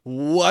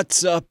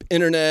What's up,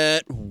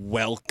 Internet?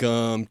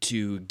 Welcome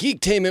to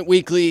Geektainment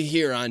Weekly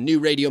here on New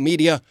Radio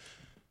Media.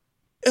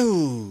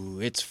 Ooh,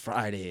 it's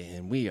Friday,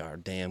 and we are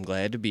damn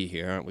glad to be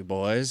here, aren't we,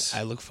 boys?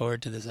 I look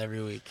forward to this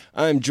every week.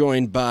 I'm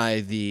joined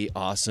by the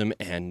awesome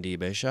Andy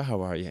Bisha.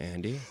 How are you,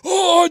 Andy?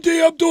 Oh,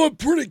 Andy, I'm doing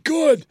pretty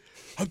good.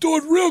 I'm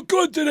doing real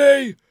good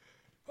today.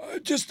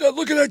 Just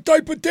look at that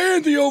type of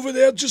dandy over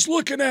there, just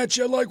looking at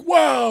you like,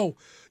 wow,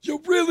 you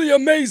really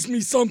amaze me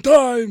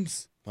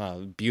sometimes.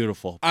 Wow,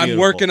 beautiful. I'm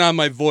working on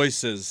my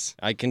voices.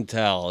 I can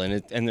tell,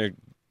 and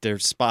they're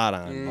spot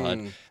on,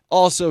 bud.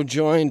 Also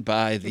joined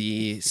by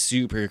the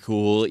super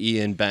cool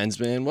Ian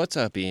Bensman. What's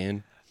up,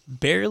 Ian?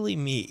 Barely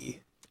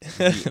me.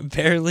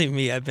 Barely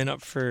me. I've been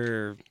up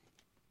for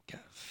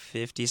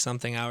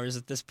 50-something hours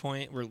at this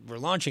point. We're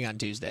launching on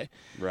Tuesday.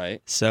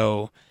 Right.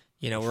 So,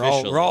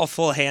 we're all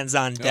full hands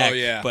on deck. Oh,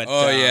 yeah. But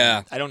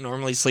I don't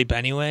normally sleep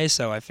anyway,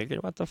 so I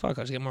figured, what the fuck?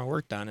 I'll just get more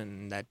work done,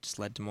 and that just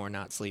led to more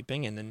not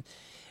sleeping. And then,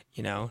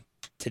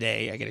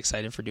 today I get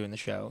excited for doing the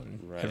show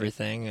and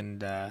everything,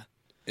 and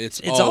it's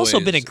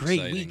also been a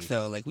great week,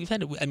 though. Like we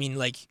had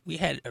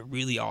a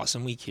really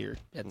awesome week here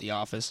at the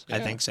office. Yeah, I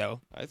think so.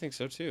 I think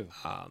so too.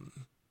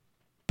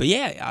 But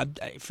yeah,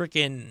 I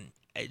freaking,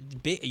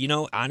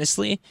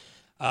 honestly,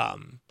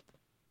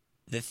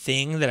 the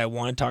thing that I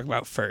want to talk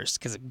about first,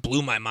 because it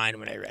blew my mind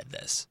when I read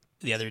this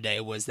the other day,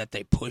 was that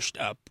they pushed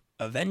up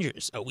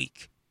Avengers a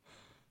week.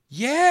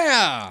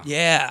 Yeah.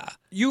 Yeah.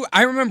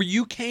 I remember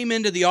you came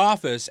into the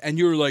office and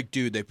you were like,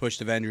 dude, they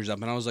pushed Avengers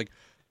up. And I was like,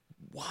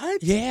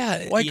 what?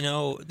 Yeah. Like,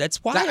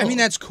 that's wild.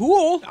 That's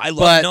cool. I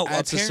love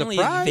that's apparently a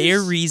surprise.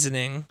 Their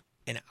reasoning,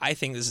 and I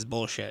think this is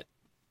bullshit,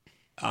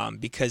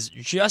 because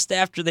just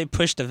after they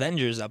pushed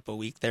Avengers up a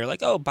week, they're like,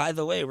 oh, by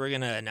the way, we're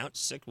going to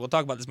announce we'll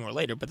talk about this more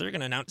later, but they're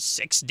going to announce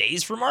 6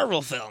 days for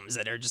Marvel films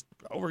that are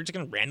we're just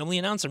going to randomly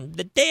announce them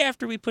the day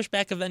after we push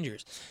back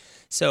Avengers.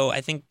 So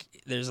I think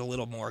there's a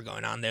little more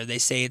going on there. They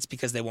say it's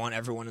because they want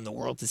everyone in the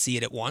world to see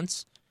it at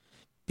once.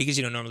 Because,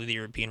 normally the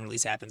European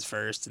release happens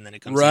first, and then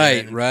it comes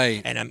right, here.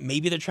 Right. And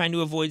maybe they're trying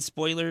to avoid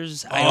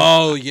spoilers.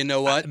 You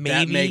know what? Maybe,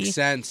 that makes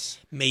sense.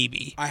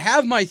 Maybe. I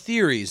have my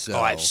theories, though.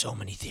 Oh, I have so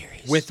many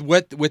theories. With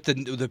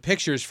the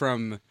pictures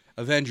from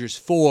Avengers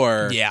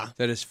 4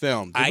 that is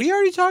filmed. Did we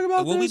already talk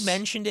about this? Well, we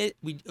mentioned it.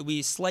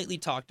 We slightly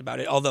talked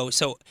about it. Although,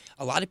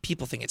 a lot of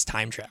people think it's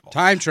time travel.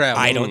 Time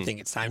travel. I don't think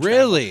it's time travel.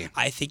 Really?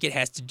 I think it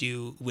has to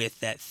do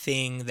with that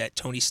thing that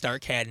Tony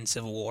Stark had in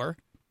Civil War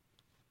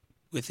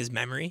with his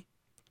memory.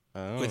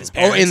 With his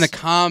parents. Oh, in the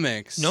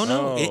comics.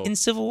 No, in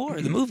Civil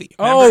War, the movie.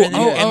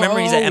 Remember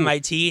he's at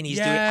MIT and he's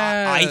doing.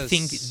 I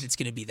think Yes. it's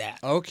going to be that.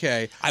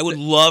 Okay. I would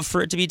love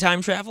for it to be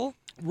time travel.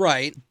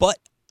 Right. But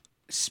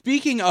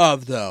Speaking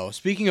of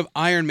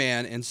Iron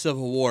Man and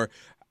Civil War,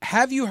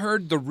 have you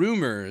heard the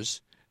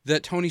rumors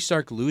that Tony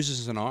Stark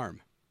loses an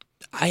arm?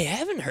 I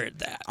haven't heard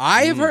that.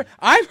 I've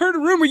heard a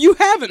rumor. You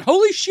haven't.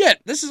 Holy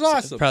shit! This is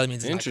awesome. It probably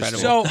means it's not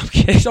credible. So, I'm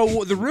kidding.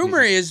 so the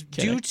rumor is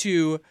due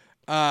to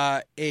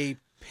a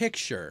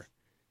picture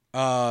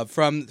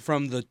from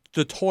the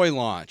toy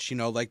launch.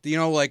 Like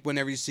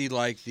whenever you see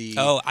like the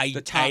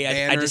the top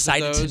I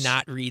decided to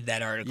not read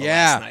that article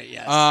last night.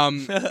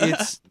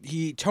 Yes.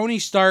 Tony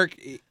Stark,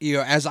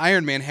 as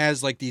Iron Man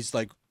has these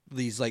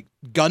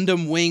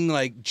Gundam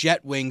wing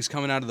jet wings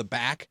coming out of the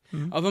back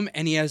of him,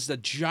 and he has a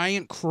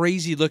giant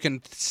crazy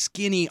looking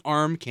skinny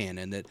arm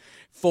cannon that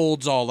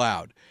folds all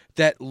out.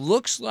 That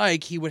looks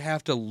like he would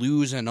have to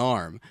lose an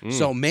arm.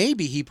 So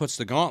maybe he puts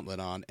the gauntlet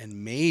on,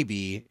 and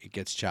maybe it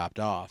gets chopped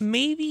off.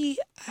 Maybe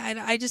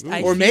I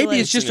or maybe like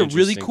it's just a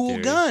really cool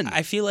theory. gun.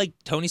 I feel like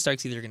Tony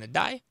Stark's either going to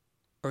die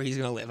or he's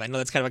going to live. I know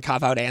that's kind of a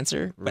cop-out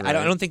answer, but I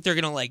don't think they're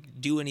going to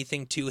do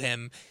anything to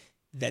him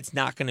that's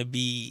not going to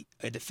be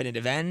a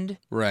definitive end,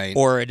 right?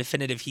 Or a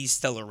definitive he's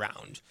still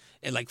around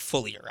and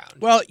fully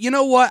around. Well, you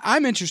know what?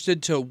 I'm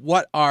interested to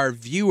what our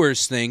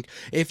viewers think.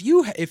 If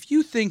you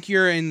think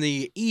you're in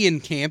the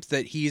Ian camp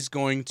that he's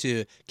going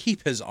to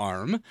keep his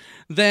arm,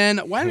 then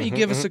why don't you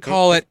give us a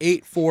call at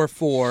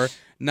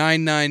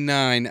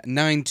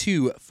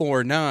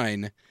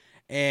 844-999-9249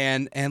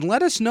 and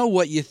let us know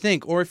what you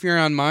think. Or if you're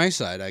on my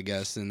side, I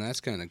guess, then that's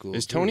kind of cool.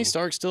 Is Tony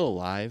Stark still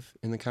alive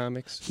in the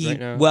comics right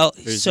now? Well,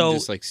 or is so he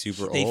just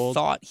super they old?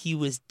 thought he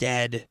was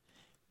dead,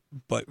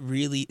 but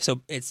really,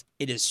 it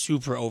is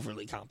super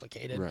overly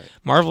complicated. Right.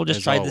 Marvel just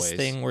As tried always. this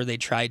thing where they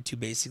tried to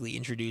basically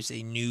introduce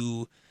a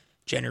new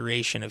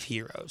generation of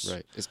heroes.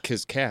 Right. It's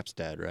because Cap's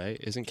dead, right?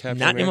 Isn't Captain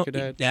Not America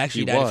anymore. dead? He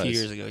actually He died a was. few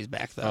years ago. He's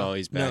back though. Oh,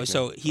 he's back No, now.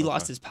 so he Okay.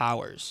 lost his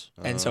powers,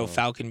 and so Oh.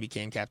 Falcon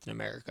became Captain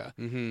America.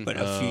 Mm-hmm. But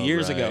a few Oh,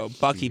 years right. ago,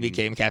 Bucky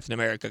became Captain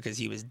America because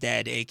he was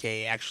dead,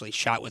 aka actually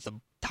shot with a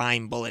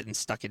time bullet and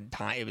stuck in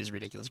time. It was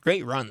ridiculous.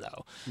 Great run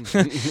though,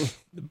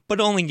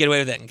 but only get away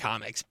with that in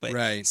comics. But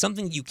Right.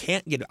 something you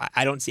can't get.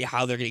 I don't see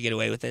how they're going to get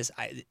away with this.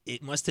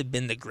 It must have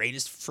been the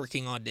greatest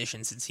freaking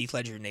audition since Heath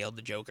Ledger nailed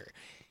the Joker.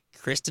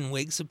 Kristen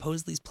Wiig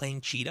supposedly is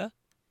playing Cheetah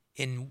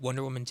in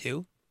Wonder Woman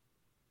 2.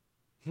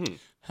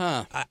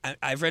 Huh.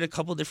 I've read a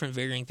couple different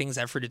varying things.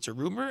 I've heard it's a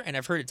rumor, and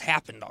I've heard it's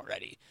happened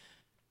already.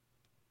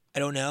 I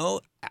don't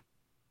know.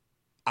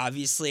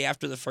 obviously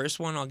after the first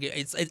one, I'll get.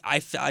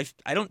 I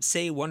don't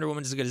say Wonder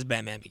Woman is as good as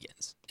Batman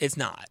Begins. It's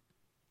not.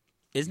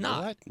 It's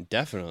not. What?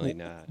 Definitely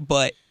not.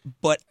 But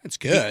It's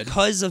good.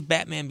 because of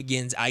Batman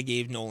Begins. I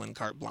gave Nolan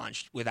carte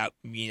blanche without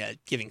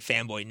giving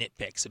fanboy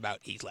nitpicks about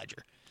Heath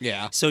Ledger.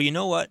 Yeah. So you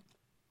know what?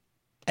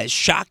 As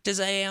shocked as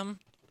I am,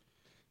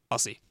 I'll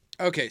see.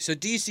 Okay, so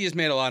DC has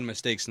made a lot of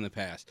mistakes in the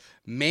past.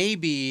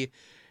 Maybe,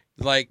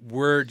 like,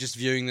 we're just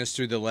viewing this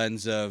through the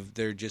lens of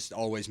they're just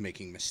always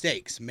making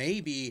mistakes.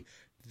 Maybe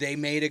they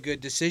made a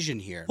good decision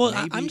here. Well,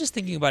 Maybe... I'm just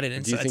thinking about it,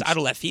 and Do you it's think out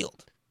of left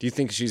field. Do you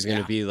think she's going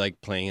to Yeah. be like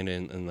playing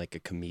it in like a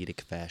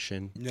comedic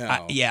fashion?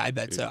 No. Yeah, I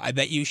bet so. I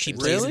bet you she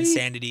plays Really?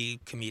 insanity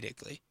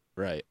comedically.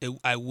 Right.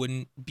 I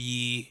wouldn't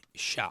be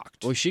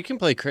shocked. Well, she can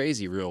play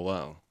crazy real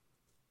well.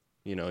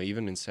 You know,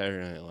 even in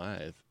Saturday Night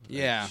Live. Like,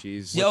 Yeah.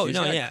 she's Yo, she's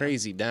no, got yeah.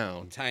 crazy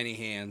down. Tiny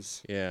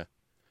hands. Yeah.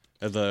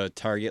 The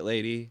Target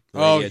lady. The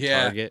Oh, lady at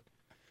yeah. Target.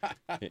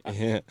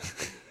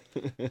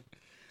 Yeah.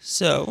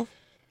 So,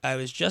 I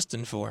was just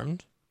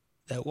informed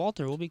that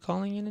Walter will be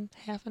calling in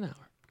half an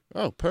hour.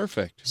 Oh,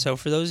 perfect. So,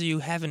 for those of you who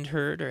haven't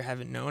heard or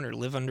haven't known or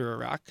live under a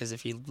rock, because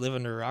if you live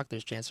under a rock,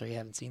 there's chances are you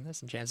haven't seen this,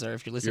 and chances are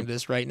if you're listening to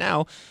this right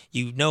now,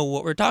 you know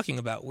what we're talking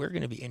about. We're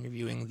going to be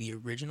interviewing the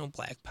original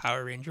Black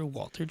Power Ranger,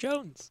 Walter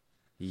Jones.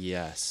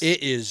 Yes.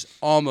 It is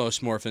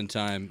almost morphin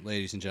time,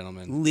 ladies and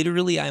gentlemen.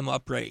 Literally, I'm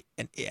upright,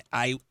 and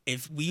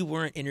if we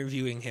weren't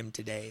interviewing him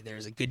today,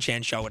 there's a good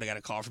chance Shaw would have got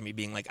a call from me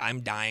being like,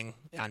 "I'm dying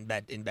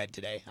in bed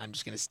today. I'm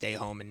just gonna stay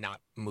home and not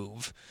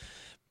move."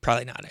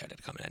 Probably not. I had to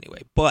come in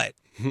anyway, but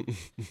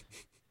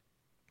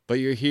But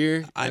you're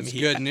here. I'm That's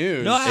here. good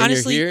news. No, And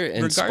honestly, you're here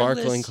in regardless-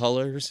 sparkling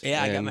colors.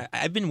 Yeah, and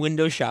I've been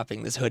window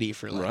shopping this hoodie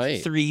for like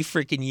Right. 3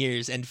 freaking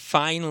years, and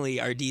finally,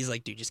 RD's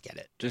like, "Dude, just get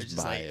it. I was Just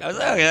buy like, it, I was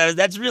bro. like,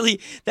 okay,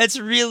 that's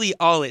really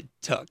all it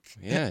took.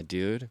 Yeah,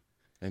 dude.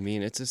 I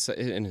mean,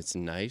 and it's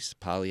nice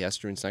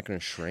polyester, and it's not going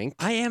to shrink.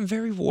 I am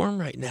very warm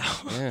right now.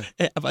 Yeah.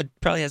 It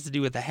probably has to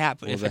do with the hat,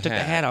 but Well, if the I took the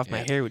hat, hat off,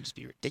 my yeah. hair would just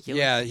be ridiculous.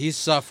 Yeah, he's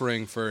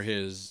suffering for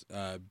his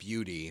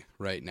beauty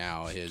right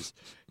now. His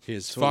what we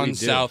fun do.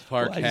 South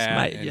Park Well, I just hat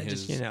might, and yeah,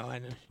 his just I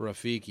know.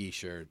 Rafiki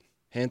shirt.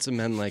 Handsome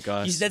men like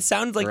us. That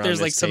sounds like around there's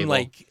this like some table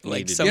like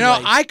need to some do You know,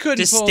 like, I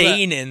couldn't pull that.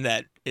 disdain in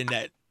that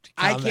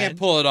I comment. can't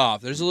pull it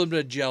off. There's a little bit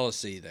of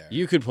jealousy there.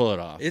 You could pull it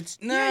off. It's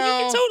no. Yeah,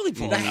 you can totally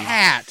pull the it off.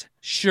 hat.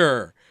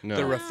 Sure. No.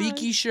 The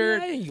Rafiki shirt.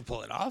 Yeah, I think you can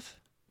pull it off.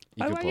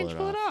 You Why could can't pull you it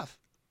pull off. it off?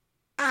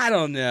 I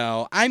don't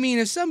know. I mean,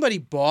 if somebody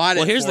bought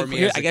Well, it here's for the me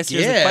here, as I a guess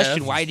gift, here's the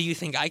question: why do you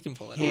think I can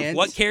pull it off? Hands.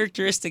 What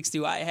characteristics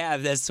do I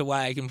have as to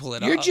why I can pull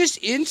it You're off? just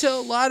into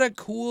a lot of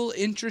cool,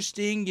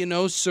 interesting,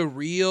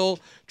 surreal,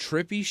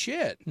 trippy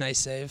shit. nice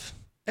save.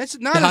 That's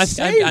not No, a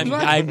save.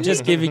 I'm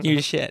just giving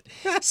you shit.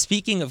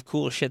 Speaking of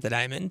cool shit that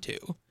I'm into,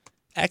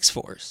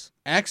 X-Force.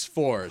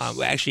 X-Force.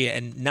 Actually,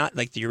 and not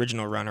like the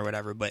original run or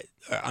whatever, but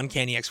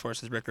Uncanny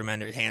X-Force with Rick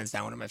Remender, hands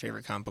down one of my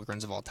favorite comic book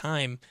runs of all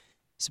time.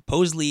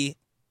 Supposedly,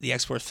 the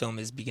X-Force film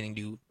is beginning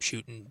to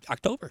shoot in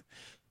October.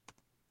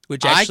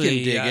 Which I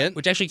actually, can dig it.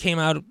 Which actually came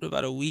out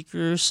about a week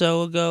or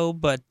so ago,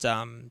 but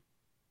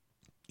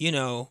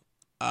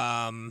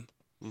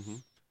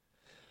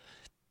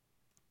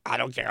I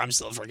don't care. I'm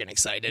still freaking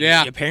excited.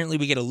 Yeah. Apparently,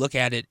 we get a look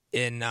at it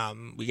in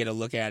the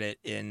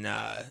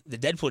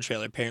Deadpool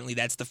trailer. Apparently,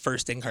 that's the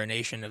first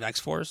incarnation of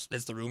X-Force.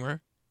 That's the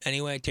rumor.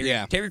 Anyway,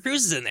 Terry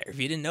Crews is in there. If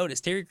you didn't notice,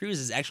 Terry Crews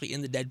is actually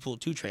in the Deadpool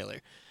 2 trailer,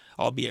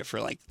 albeit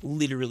for like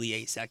literally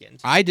 8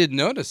 seconds. I did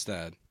notice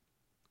that.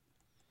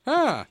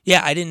 Huh.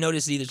 Yeah, I didn't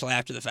notice it either till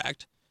after the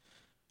fact.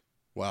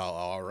 Well,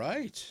 all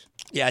right.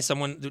 Yeah,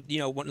 someone,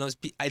 one of those.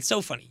 It's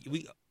so funny.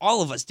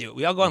 All of us do it.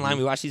 We all go online.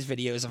 We watch these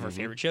videos of our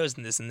favorite shows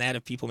and this and that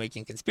of people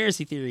making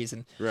conspiracy theories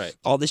and Right.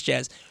 all this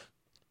jazz.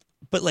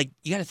 But like,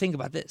 you got to think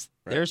about this.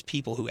 Right. There's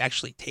people who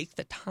actually take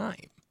the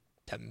time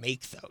to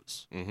make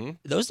those. Mm-hmm.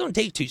 Those don't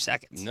take 2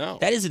 seconds. No.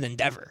 That is an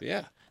endeavor.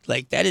 Yeah.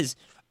 Like that is,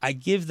 I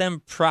give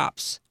them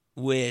props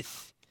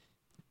with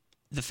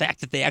the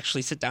fact that they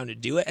actually sit down to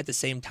do it. At the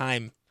same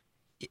time,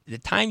 the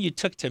time you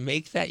took to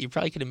make that, you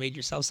probably could have made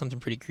yourself something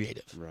pretty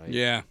creative. Right.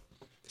 Yeah.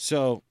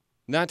 So,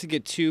 not to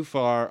get too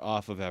far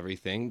off of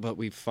everything, but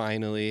we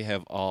finally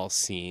have all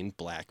seen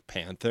Black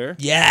Panther.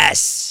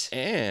 Yes.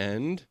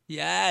 And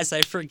Yes,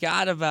 I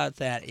forgot about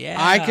that. Yeah.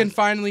 I can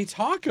finally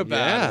talk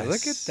about it.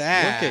 Look at yes,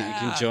 that. Look at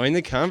you can join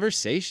the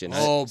conversation.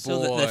 Oh, boy.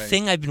 So the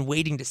thing I've been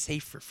waiting to say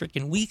for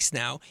freaking weeks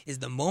now is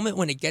the moment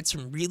when it gets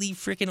from really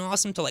freaking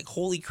awesome to like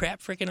holy crap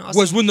freaking awesome.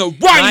 was when the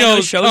Rhino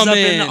rhinos shows come up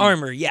in. in the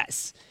armor.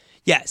 Yes.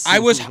 Yes. I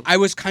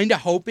was kind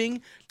of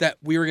hoping that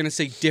we were going to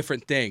say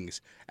different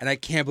things, and I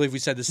can't believe we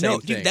said the same no,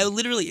 thing. dude, that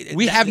literally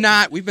we have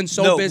not. We've been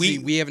so No, busy.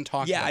 We haven't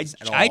talked Yeah, about this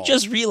at all. I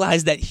just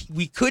realized that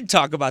we could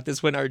talk about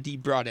this when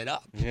RD brought it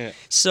up. Yeah.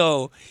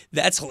 So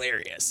that's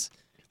hilarious.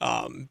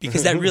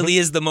 Because that really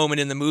is the moment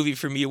in the movie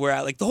for me where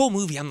I like the whole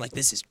movie. I'm like,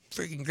 this is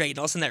freaking great. And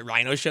all of a sudden that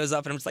rhino shows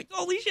up and I'm just like,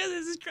 holy shit,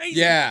 this is crazy.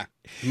 Yeah.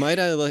 Might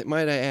I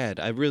add,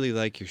 I really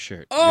like your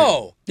shirt.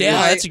 Oh. Yeah,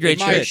 my- that's a great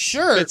my shirt.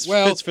 shirt. Fits,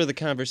 well, fits for the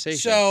conversation.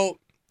 so,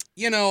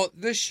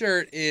 this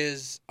shirt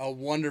is a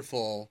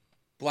wonderful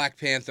Black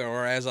Panther,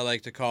 or as I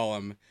like to call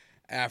him,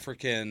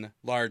 African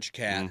large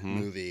cat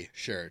movie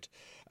shirt.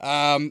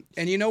 And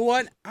you know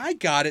what? I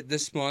got it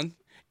this month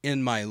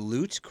in my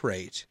Loot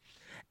Crate.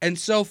 And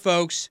so,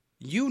 folks,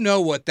 you know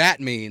what that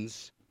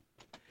means.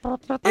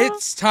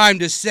 It's time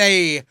to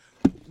say,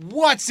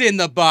 what's in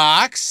the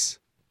box?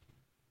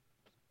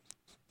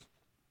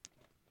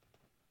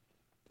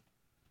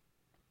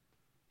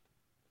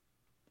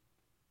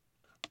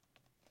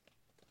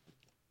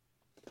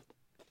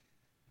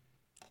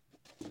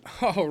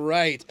 All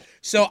right.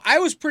 So I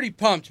was pretty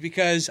pumped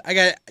because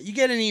you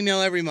get an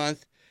email every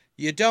month.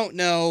 You don't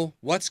know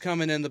what's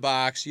coming in the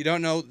box. You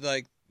don't know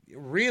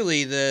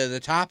really the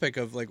topic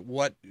of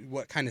what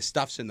kind of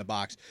stuff's in the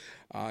box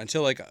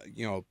until a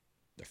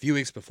few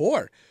weeks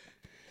before.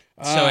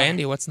 So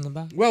Andy, what's in the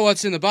box? Well,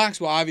 what's in the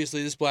box? Well,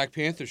 obviously this Black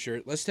Panther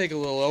shirt. Let's take a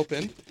little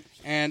open.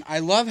 And I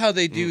love how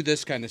they do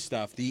this kind of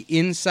stuff. The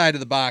inside of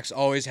the box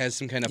always has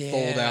some kind of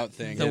fold-out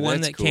thing. The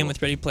one that came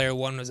with Ready Player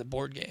One was a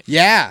board game.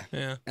 Yeah.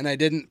 Yeah. And I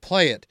didn't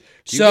play it.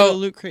 Do you get a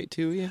Loot Crate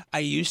too, yeah? I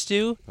used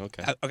to.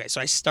 Okay. Okay,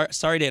 so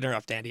sorry to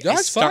interrupt, Andy.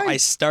 That's fine. I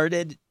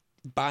started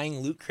buying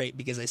Loot Crate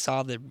because I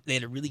saw they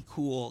had a really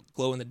cool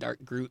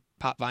glow-in-the-dark Groot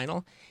pop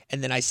vinyl.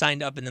 And then I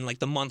signed up, and then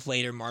the month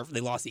later, they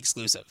lost the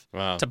exclusive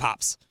to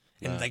Pops.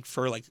 And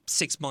for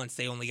 6 months,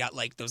 they only got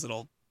those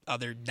little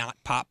other not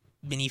Pop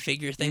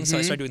minifigure things. So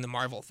I started doing the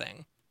Marvel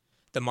thing.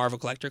 The Marvel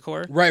Collector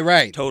Core.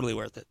 Right. Totally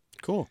worth it.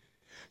 Cool.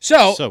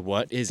 So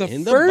what is the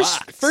in the box?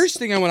 box? First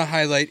thing I want to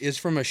highlight is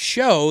from a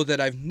show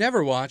that I've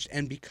never watched,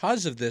 and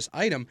because of this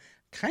item,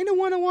 kind of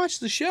want to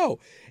watch the show.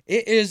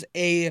 It is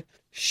a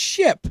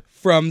ship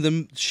from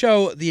the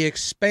show The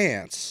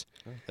Expanse.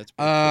 Oh, that's pretty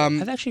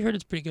cool. I've actually heard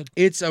it's pretty good.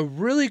 It's a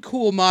really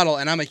cool model,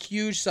 and I'm a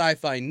huge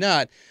sci-fi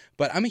nut,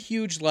 but I'm a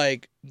huge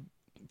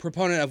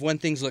proponent of when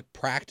things look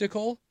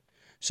practical.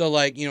 So,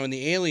 in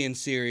the Alien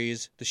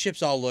series, the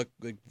ships all look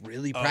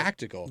really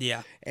practical.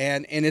 Yeah.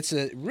 And it's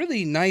a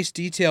really nice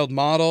detailed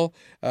model.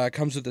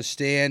 Comes with a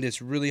stand.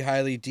 It's really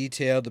highly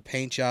detailed. The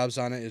paint jobs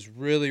on it is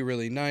really,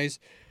 really nice.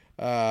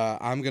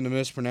 I'm going to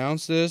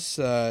mispronounce this.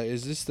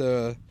 Is this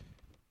the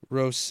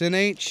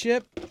Rocinante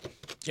ship?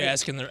 You're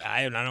asking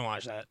I don't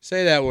watch that.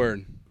 Say that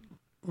word.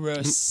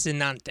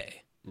 Rocinante.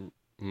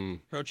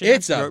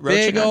 It's a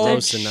big old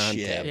Rocinante.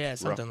 ship. Yeah,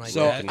 something like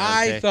So that.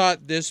 I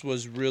thought this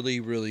was really,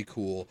 really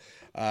cool.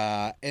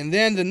 And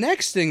then the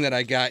next thing that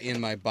I got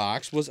in my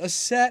box was a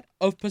set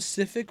of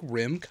Pacific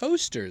Rim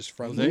coasters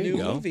from the there you new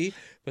go. movie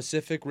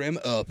Pacific Rim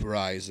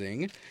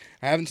Uprising.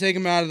 I haven't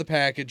taken them out of the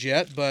package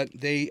yet, but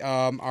they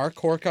are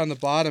cork on the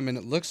bottom, and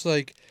it looks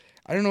like,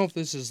 I don't know if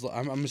this is,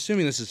 I'm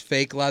assuming this is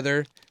fake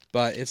leather,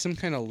 but it's some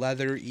kind of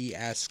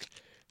leather-y-esque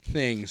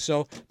thing.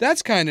 So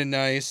that's kind of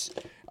nice.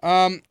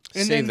 And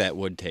Save that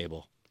wood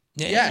table.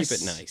 Yes. Keep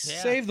it nice.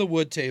 Yeah. Save the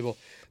wood table.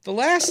 The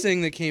last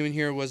thing that came in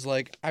here was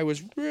I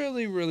was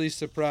really, really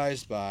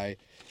surprised by.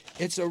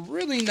 It's a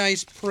really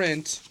nice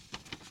print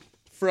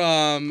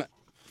from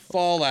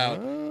Fallout.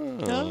 Oh,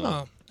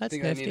 I that's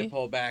think I need nifty. to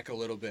pull back a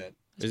little bit.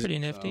 That's pretty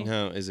nifty.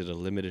 Now, is it a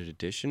limited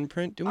edition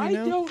print? Do we I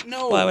know? don't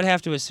know. Well, I would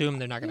have to assume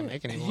they're not going to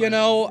make any more. You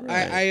know,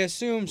 Right. I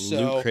assume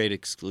so. Loot Crate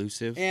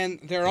exclusive. And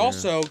they're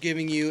also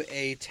giving you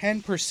a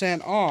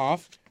 10%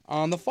 off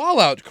on the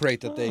Fallout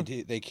crate that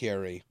they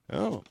carry.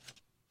 Oh,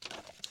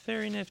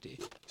 Very nifty.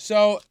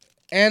 So,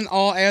 and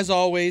as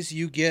always,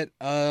 you get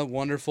a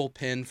wonderful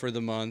pin for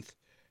the month.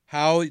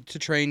 How to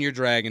train your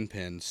dragon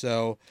pin.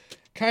 So,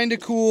 kind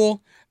of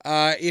cool.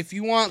 If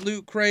you want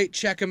Loot Crate,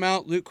 check them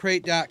out,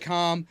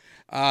 lootcrate.com.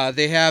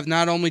 They have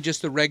not only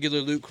just the regular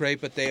Loot Crate,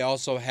 but they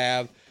also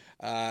have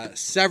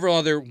several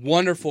other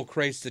wonderful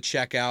crates to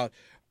check out,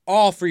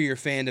 all for your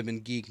fandom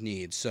and geek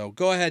needs. So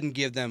go ahead and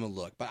give them a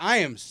look. But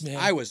I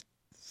was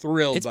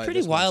thrilled It's by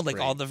pretty this wild, month's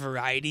crate. all the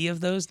variety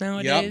of those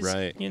nowadays.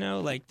 Right.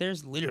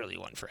 There's literally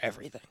one for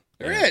everything.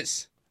 There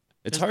is.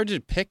 it's hard to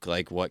pick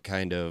what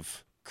kind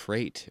of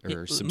crate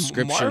or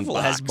subscription Marvel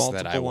box has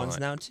multiple that I ones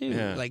want. now too.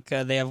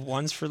 Yeah. They have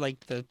ones for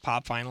the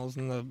pop finals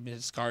and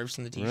the scarves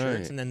and the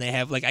t-shirts, Right. and then they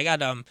have I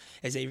got an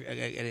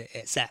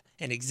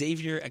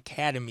Xavier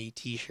Academy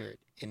t-shirt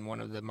in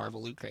one of the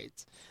Marvel Loot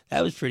Crates.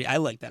 That was pretty. I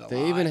like that a lot.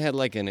 They even had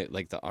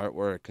the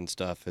artwork and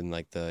stuff and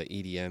the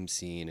EDM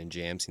scene and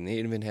jam scene. They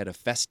even had a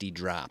Festi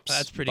Drops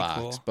That's pretty box,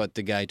 cool. but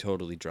the guy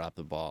totally dropped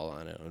the ball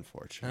on it,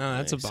 unfortunately. Oh,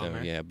 that's a So,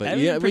 bummer. yeah, That'd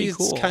be but pretty it's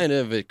cool. kind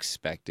of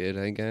expected,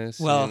 I guess.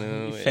 Well,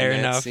 fair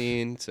in that enough.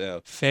 Scene,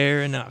 so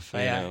Fair enough.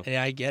 Yeah.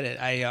 I get it.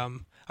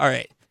 All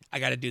right. I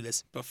got to do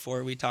this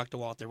before we talk to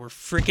Walter. We're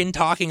freaking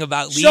talking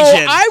about Legion. So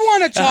I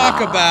want to talk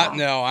about.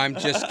 No, I'm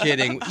just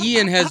kidding.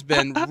 Ian has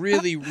been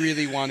really,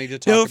 really wanting to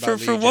talk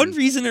about for Legion. one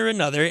reason or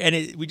another, and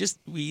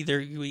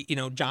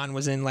John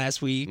was in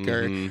last week,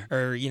 Mm-hmm.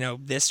 or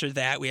this or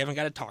that. We haven't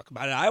got to talk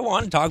about it. I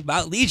want to talk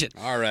about Legion.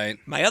 All right.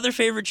 My other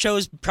favorite show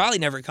is probably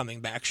never coming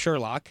back,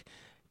 Sherlock.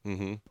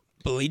 Mm-hmm.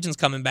 But Legion's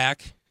coming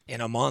back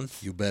in a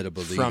month You better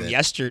believe from it.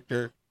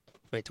 yesterday.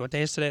 Wait, what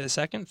day is today? The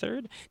 2nd,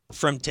 3rd?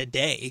 From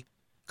today.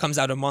 Comes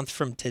out a month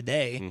from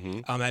today.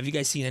 Mm-hmm. Have you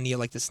guys seen any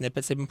of the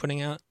snippets they've been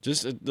putting out?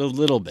 Just a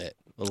little bit.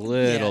 A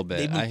little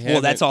Yeah, bit.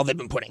 well, that's all they've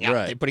been putting out.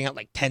 Right. They're putting out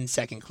like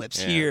 10-second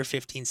clips Yeah. here,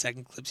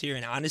 15-second clips here,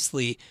 and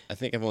honestly, I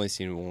think I've only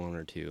seen one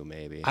or two,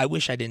 maybe. I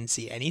wish I didn't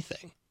see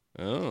anything.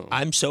 Oh.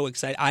 I'm so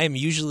excited. I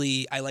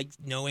like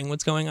knowing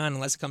what's going on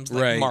unless it comes to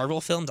like Right. Marvel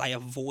films. I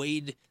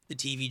avoid the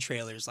TV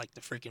trailers like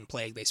the freaking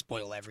plague. They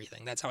spoil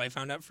everything. That's how I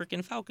found out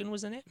freaking Falcon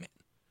was an Ant-Man.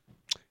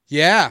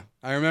 Yeah,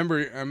 I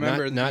remember.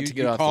 Not you, to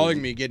get you off the- calling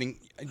me,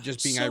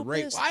 just being So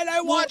irate. pissed. Why did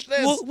I watch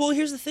this? Well,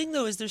 here's the thing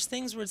though: is there's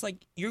things where it's like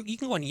you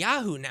can go on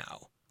Yahoo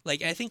now.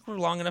 Like I think we're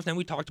long enough now.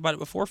 We talked about it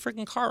before.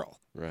 Freaking Carl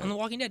Right. on The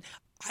Walking Dead.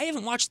 I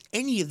haven't watched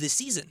any of this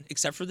season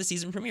except for the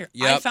season premiere.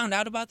 I Yep. found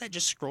out about that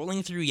just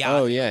scrolling through Yahoo.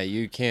 Oh yeah,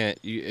 you can't.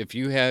 If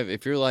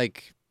you're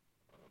like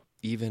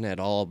even at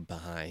all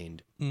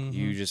behind,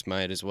 you just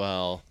might as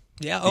well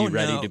Yeah. be Oh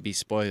ready no. to be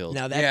spoiled.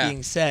 Now that Yeah.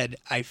 being said,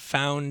 I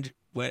found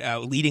what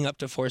leading up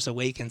to Force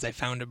Awakens, I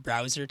found a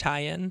browser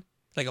tie-in,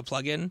 like a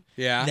plugin,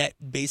 yeah. that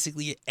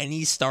basically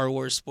any Star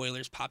Wars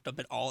spoilers popped up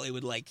at all, it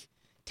would like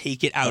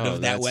take it out Oh,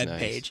 of that that's web nice.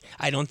 page.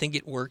 I don't think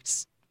it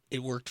worked.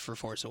 It worked for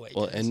Force Awakens.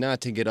 Well, and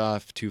not to get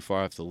off too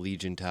far off the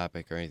Legion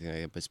topic or anything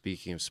like that, but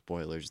speaking of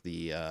spoilers,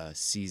 the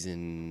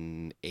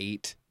season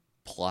 8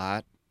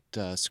 plot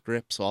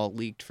scripts all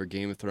leaked for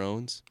Game of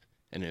Thrones,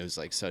 and it was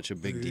like such a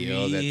big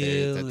deal that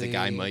the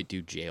guy Really? might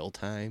do jail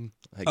time.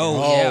 I Oh,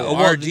 guess. yeah. Oh,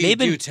 Well, RD, they've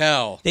been- do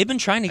tell. They've been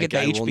trying to That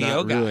get the guy will HBO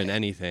not guy. ruin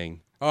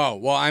anything. Oh,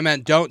 well, I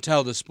meant don't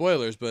tell the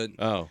spoilers, but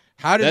Oh,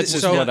 how did That's it,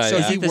 just so? what I- So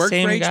Is he it the worked for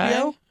same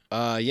HBO.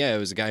 yeah, it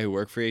was a guy who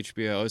worked for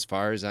HBO, as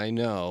far as I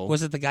know.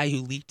 Was it the guy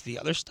who leaked the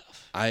other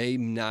stuff?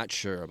 I'm not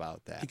sure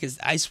about that. Because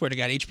I swear to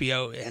God,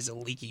 HBO has a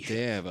leaky.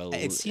 They have a.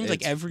 It seems like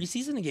it's every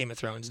season of Game of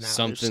Thrones now.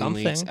 something, there's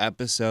something. leaks,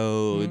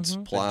 episodes,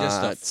 Mhm.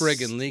 plots. Just a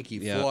friggin' leaky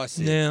yeah.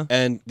 faucet. Yeah.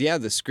 And yeah,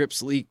 the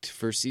scripts leaked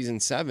for season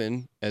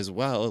 7 as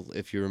well,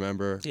 if you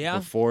remember. Yeah.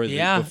 Before the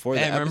Yeah. before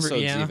the I remember,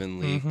 episodes yeah. even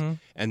leaked, Mhm.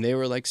 and they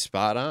were like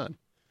spot on.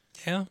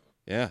 Yeah.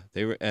 Yeah,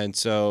 they were, and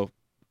so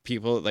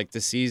people like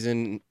the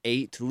season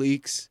 8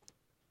 leaks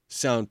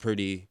sound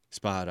pretty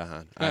spot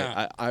on.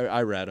 Yeah.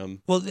 I read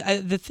them. Well,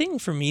 the thing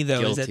for me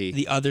though is that Guilty.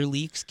 the other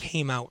leaks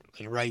came out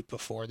like right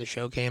before the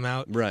show came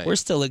out. Right. We're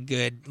still a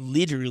good,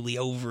 literally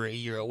over a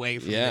year away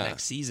from Yeah. the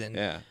next season.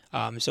 Yeah,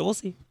 So we'll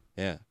see.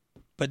 yeah.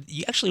 But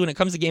actually, when it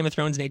comes to Game of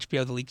Thrones and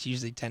HBO, the leaks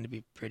usually tend to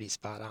be pretty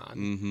spot on.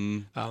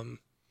 Mm-hmm.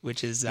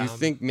 Which is You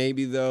think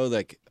maybe though,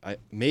 like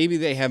maybe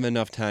they have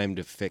enough time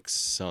to fix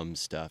some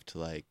stuff to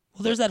like.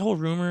 well, there's that whole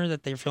rumor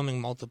that they're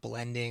filming multiple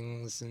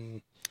endings,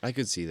 and I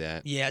could see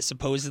that. yeah,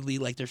 supposedly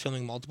like they're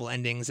filming multiple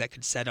endings that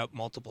could set up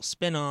multiple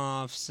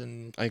spin-offs,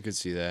 and I could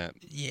see that.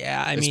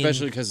 yeah, I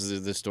Especially mean,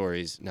 because the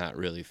story's not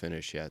really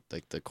finished yet.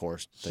 Like the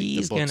course, like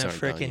he's the books gonna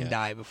aren't done frickin' yet.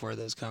 die before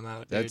those come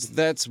out. Dude.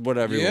 That's what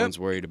everyone's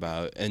worried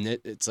about, and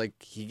it's like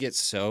he gets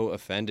so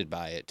offended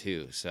by it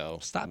too. So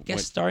Stop when-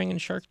 guest starring in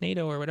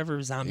Sharknado or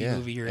whatever zombie yeah,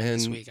 movie you're in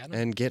this and- week. I don't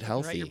and get Write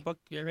healthy, your book.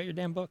 Write your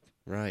damn book.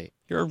 right?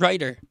 You're a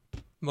writer.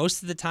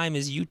 Most of the time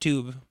is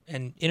YouTube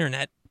and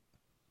internet.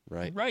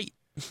 Right. Right.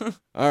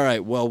 All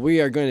right. Well, we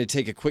are going to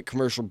take a quick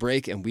commercial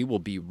break, and we will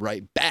be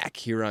right back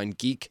here on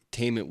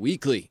Geektainment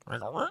Weekly.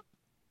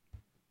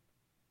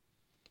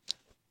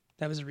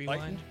 That was a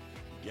rewind.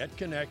 Get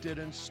connected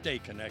and stay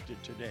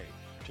connected today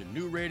to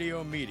New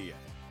Radio Media.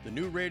 The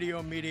New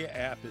Radio Media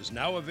app is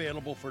now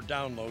available for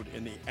download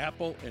in the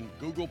Apple and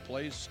Google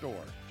Play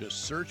Store.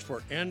 Just search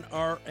for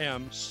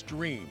NRM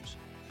Streams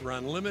for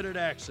unlimited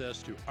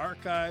access to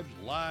archived,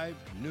 live,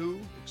 new,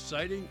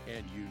 exciting,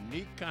 and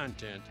unique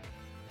content,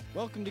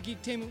 Welcome to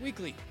Geektainment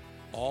Weekly.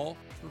 all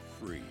for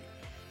free.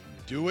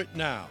 Do it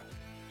now.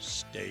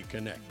 Stay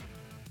connected.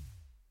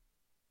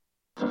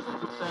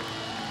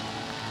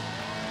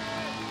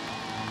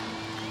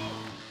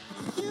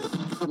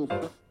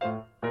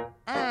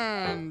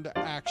 And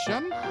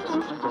action.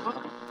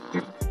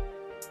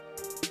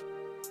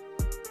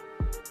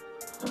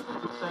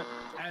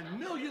 And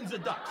millions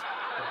of ducks.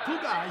 The two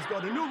guys go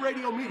to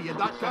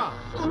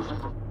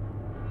newradiomedia.com.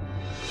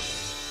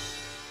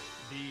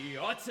 The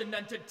Arts and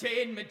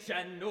Entertainment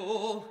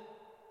Channel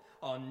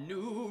on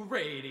New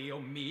Radio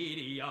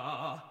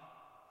Media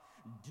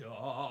 .com.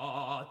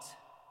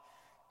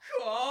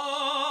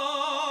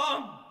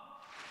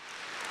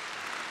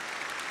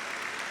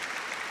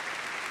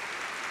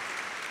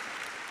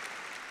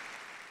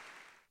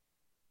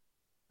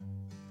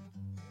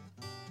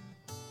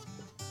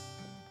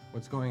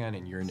 What's going on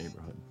in your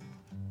neighborhood?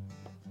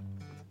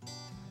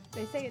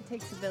 They say it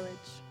takes a village.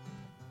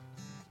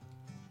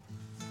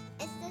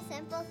 It's the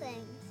simple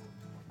things.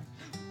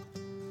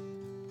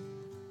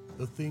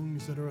 The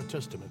things that are a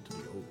testament to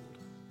the old.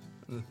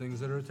 And the things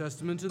that are a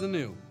testament to the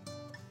new.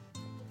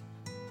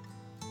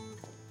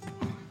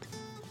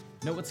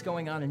 Know what's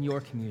going on in your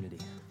community.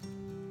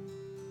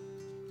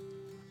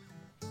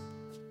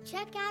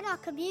 Check out our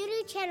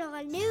community channel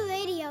on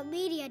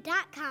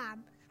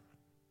newradiomedia.com.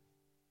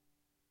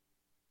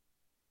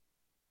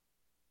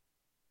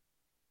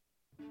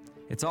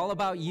 It's all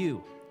about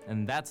you,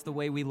 and that's the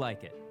way we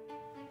like it.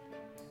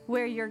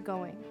 Where you're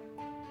going.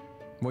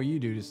 What you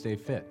do to stay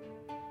fit.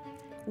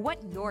 What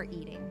you're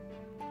eating.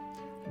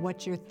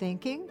 What you're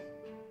thinking.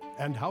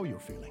 And how you're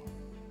feeling.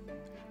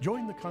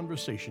 Join the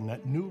conversation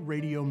at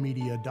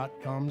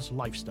newradiomedia.com's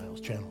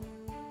Lifestyles channel.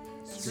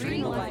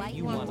 Stream the life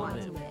you want to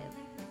live.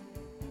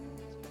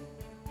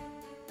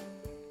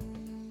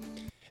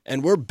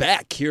 And we're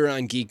back here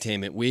on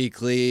Geektainment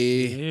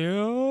Weekly.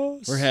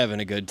 Yes. We're having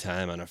a good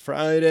time on a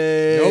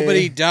Friday.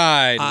 Nobody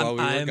died while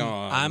we were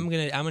gone. I'm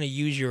gonna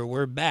use your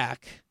 "we're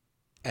back"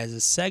 as a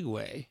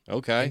segue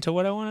Okay. into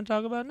what I want to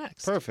talk about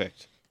next.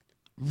 Perfect.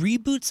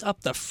 Reboots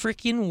up the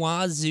freaking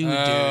wazoo, dude.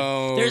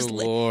 Oh,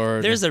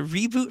 Lord. There's a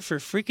reboot for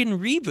freaking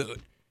Reboot.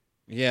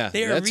 Yeah,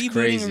 They are that's rebooting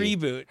crazy.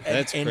 Reboot.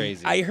 That's and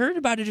crazy. I heard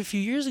about it a few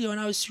years ago, and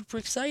I was super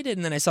excited.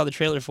 And then I saw the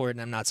trailer for it,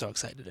 and I'm not so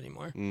excited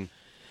anymore.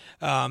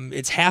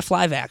 It's half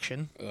live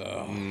action.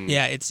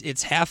 Yeah,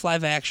 it's half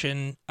live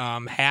action.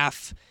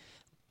 Half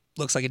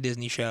looks like a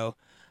Disney show.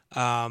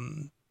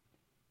 I'm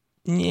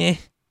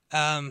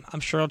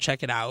sure I'll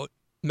check it out.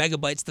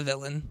 Megabyte's the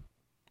villain.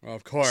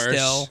 Of course.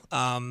 Still.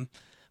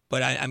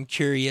 But I'm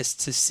curious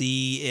to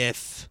see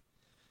if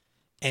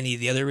any of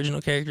the other original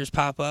characters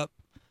pop up.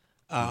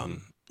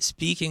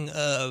 Speaking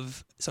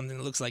of something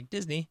that looks like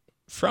Disney,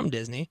 from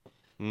Disney,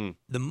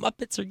 the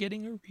Muppets are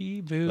getting a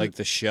reboot. Like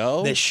the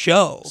show? The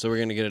show. So we're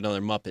going to get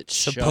another Muppet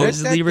show.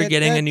 Supposedly we're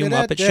getting a new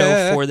Muppet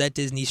show for that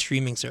Disney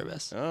streaming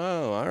service.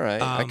 Oh, all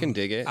right. I can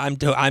dig it. I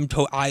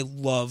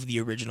love the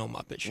original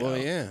Muppet show. Well,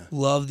 yeah.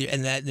 Love the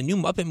new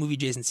Muppet movie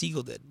Jason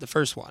Segel did, the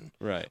first one.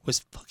 Right. Was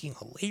fucking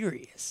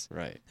hilarious.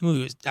 Right. The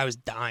movie I was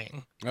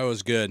dying. That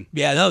was good.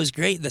 Yeah, that was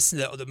great.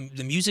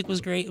 The music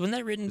was great. Wasn't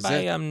that written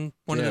by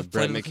one of the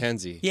Brett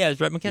McKenzie. Yeah, it was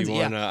Brett McKenzie. He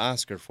won an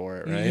Oscar for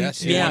it, right? Yes,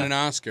 he won an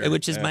Oscar.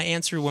 Which is my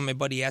answer when my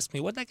buddy asked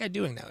me, "What that guy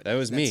doing now?" That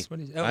was me.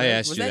 I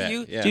asked was you that. that.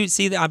 You? Yeah. Dude,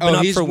 see, I've been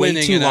up he's for way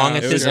winning too an long at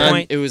Oscar. this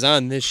point. It was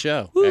on this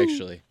show,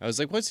 actually. I was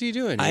like, what's he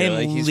doing? I You're am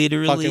like, he's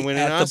literally fucking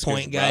winning at the Oscars,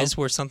 point, bro. guys,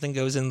 where something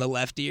goes in the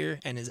left ear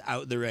and is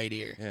out the right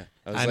ear. Yeah.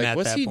 I was I'm like, at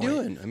what's that he point.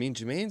 doing? I mean,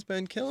 Jermaine's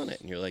been killing it.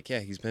 And you're like, yeah,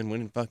 he's been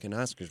winning fucking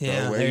Oscars, bro.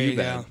 Yeah, Where there you you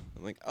been? go.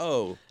 I'm like,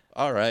 oh,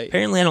 all right.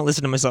 Apparently, I don't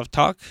listen to myself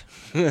talk.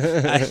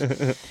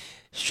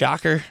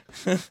 Shocker.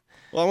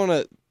 Well, I want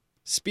to,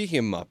 speaking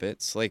of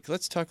Muppets, like,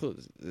 let's talk,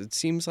 it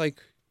seems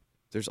like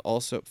there's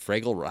also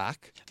Fraggle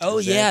Rock. Oh,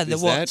 Is yeah. That,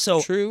 is that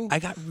so true? I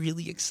got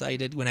really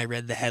excited when I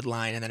read the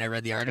headline and then I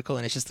read the article,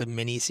 and it's just a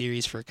mini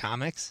series for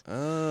comics.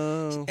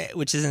 Oh.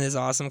 Which isn't as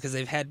awesome because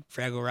they've had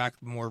Fraggle Rock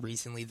more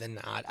recently than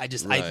not. I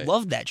Right.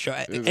 love that show.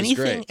 It was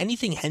great.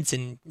 Anything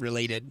Henson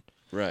related.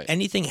 Right.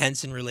 Anything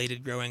Henson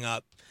related growing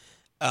up,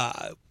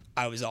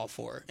 I was all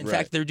for. In Right.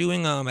 fact, they're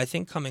doing I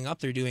think coming up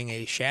they're doing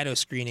a shadow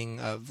screening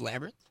of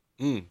Labyrinth,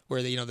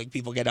 where the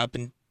people get up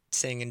and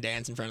sing and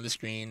dance in front of the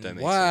screen. That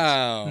makes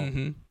Wow.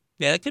 Mm-hmm.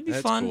 Yeah, that could be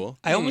That's fun. cool.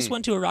 I almost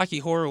went to a Rocky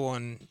Horror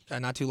one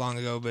not too long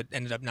ago, but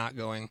ended up not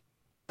going.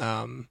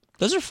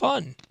 Those are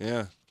fun.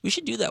 Yeah. We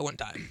should do that one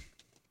time.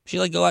 We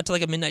should go out to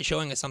a midnight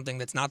showing of something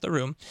that's not The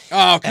Room.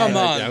 Oh, come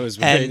on. I was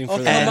waiting for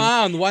that. Come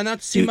on. Why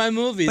not see my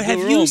movie? But The have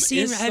Room? you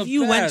seen? It's Have the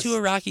you went best. to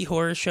a Rocky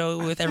Horror show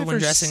with everyone never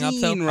dressing up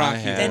though? seen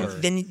Rocky Horror.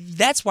 Then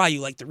that's why you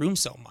like The Room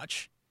so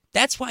much.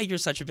 That's why you're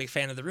such a big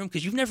fan of The Room,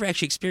 because you've never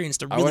actually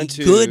experienced a really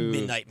good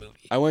midnight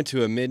movie. I went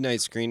to a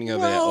midnight screening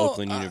of it at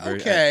Oakland University.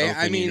 okay,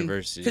 I mean,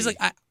 University. Because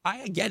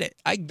I get it.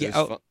 I get. It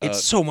was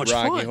it's so much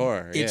Rocky fun.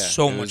 Horror. It's yeah.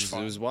 so It much was-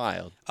 fun. It was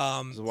wild. It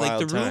was a Like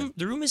wild The Room. time.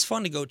 The Room is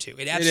fun to go to.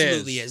 It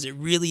absolutely is. is. It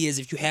really is.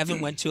 If you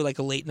haven't went to a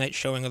late night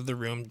showing of The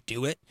Room,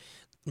 do it.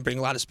 Bring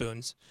a lot of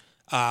spoons.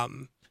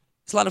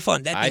 It's a lot of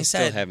fun. That being I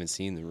still said, haven't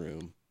seen The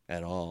Room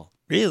at all.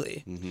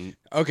 really. Mm-hmm.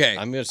 Okay,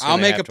 I'm just I'll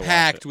gonna make have a to watch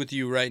pact it. with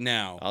you right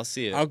now. I'll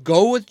see it. I'll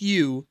go with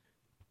you,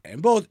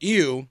 and both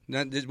you.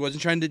 Wasn't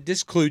trying to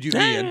disclude you,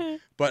 Ian,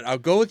 but I'll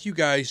go with you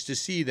guys to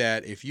see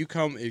that. If you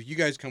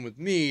guys come with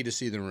me to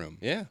see The Room,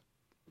 Yeah,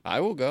 I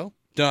will go.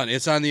 done.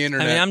 It's on the I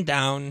internet. mean, I'm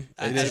down. It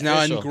I- is now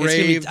official.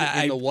 engraved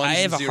I in the ones I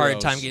have a and hard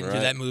zeros. time getting through Right.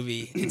 that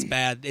movie. It's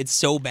bad. It's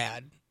so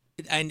bad.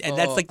 And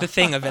that's the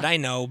thing of it. I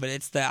know, but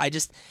it's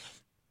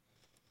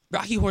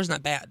Rocky Horror's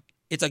not bad.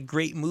 It's a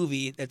great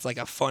movie. It's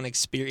a fun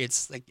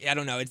experience. I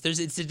don't know. It's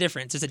a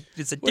difference.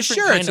 It's a different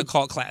sure, kind it's of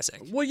cult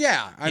classic. Well,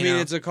 yeah. I You mean, know?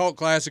 it's a cult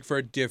classic for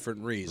a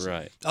different reason.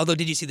 Right. Although,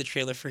 did you see the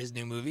trailer for his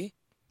new movie,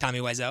 Tommy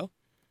Wiseau?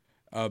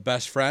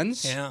 Best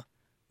Friends. Yeah.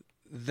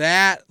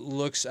 That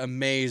looks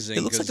amazing.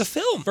 It looks like a 'cause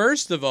film.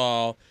 First of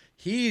all,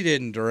 he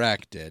didn't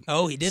direct it.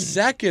 Oh, he didn't.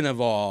 Second of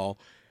all,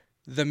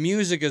 the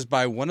music is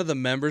by one of the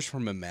members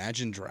from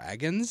Imagine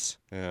Dragons.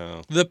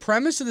 Yeah. The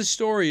premise of the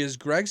story is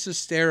Greg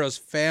Sestero's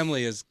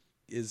family is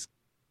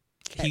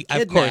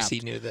Of course, he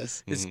knew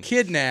this. is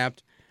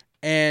kidnapped,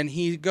 and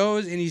he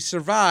goes and he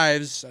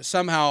survives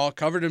somehow,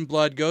 covered in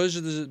blood. Goes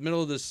to the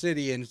middle of the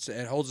city and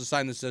holds a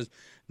sign that says,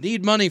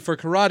 "Need money for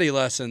karate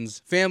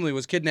lessons. Family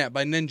was kidnapped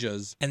by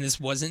ninjas." And this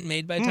wasn't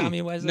made by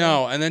Tommy Wiseau?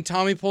 No, and then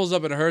Tommy pulls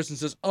up at a hearse and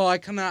says, "Oh, I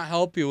cannot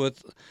help you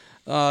with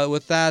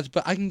that,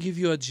 but I can give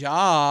you a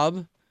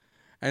job."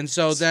 And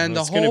so then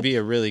it's going to be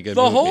a really good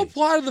the movie. whole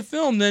plot of the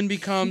film then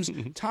becomes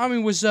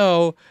Tommy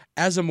Wiseau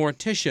as a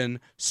mortician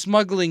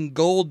smuggling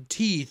gold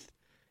teeth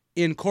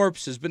in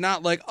corpses, but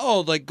not like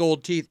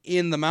gold teeth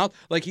in the mouth.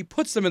 Like he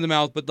puts them in the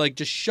mouth, but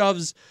just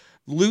shoves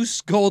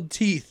loose gold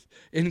teeth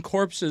in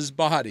corpses'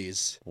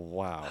 bodies.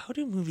 Wow. How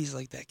do movies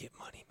like that get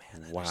money,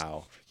 man?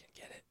 Wow.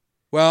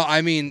 Well,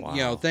 I mean,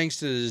 Wow. thanks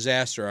to the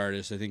disaster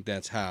artists, I think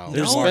that's how.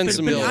 There's No, been but,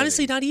 some but really-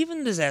 honestly, not even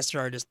the disaster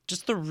artist.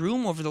 Just The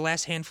Room over the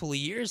last handful of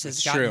years has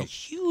That's gotten true.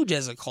 huge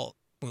as a cult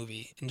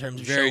movie in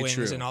terms of Very showings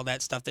true. and all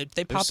that stuff. They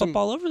pop some- up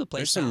all over the place.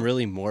 There's some now.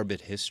 really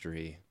morbid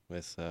history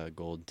with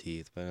Gold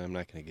Teeth, but I'm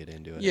not going to get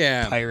into it.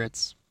 Yeah.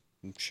 Pirates.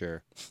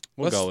 Sure.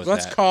 We'll go with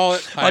let's that. call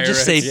it I'll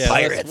just say pirates. Yeah,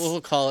 pirates.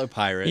 we'll call it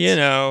pirates. You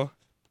know.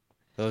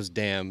 Those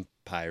damn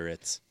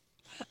pirates.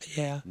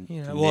 Yeah,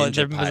 you know. Well, Ninja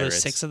there was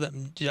pirates. 6 of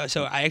them.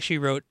 So I actually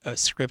wrote a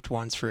script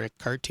once for a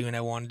cartoon I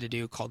wanted to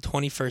do called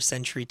 21st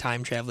Century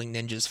Time Traveling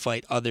Ninjas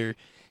Fight Other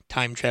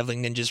Time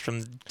Traveling Ninjas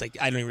from, like,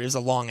 I don't even, it was a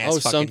long ass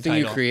fucking something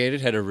title. you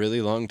created had a really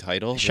long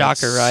title?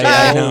 Shocker, That's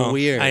right? So I know.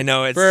 weird. I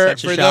know, it's For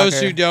such a those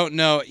shocker. who don't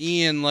know,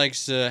 Ian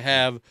likes to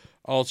have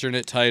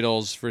alternate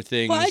titles for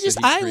things. Well, I that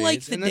he like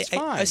creates, the and that's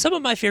fine. some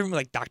of my favorite,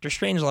 like Doctor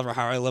Strangelove, or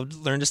How I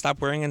Learned to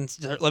Stop Wearing and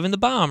Start Loving the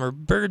Bomb, or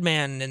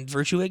Birdman and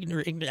Virtue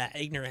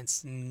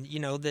Ignorance, and you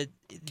know that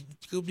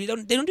they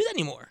don't do that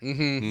anymore.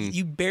 Mm-hmm.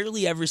 You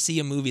barely ever see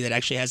a movie that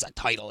actually has a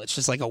title. It's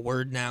just like a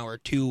word now, or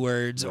 2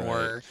 words,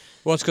 or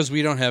Well, it's because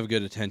we don't have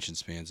good attention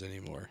spans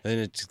anymore. And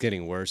it's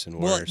getting worse and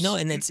well, worse. no,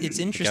 and it's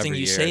interesting every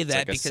you year say it's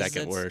that like a because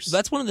second worse.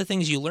 that's one of the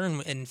things you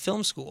learn in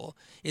film school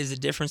is the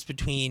difference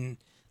between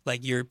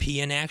like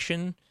European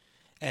action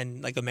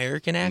and like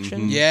American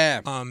action. Yeah.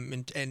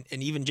 And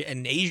even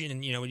and Asian,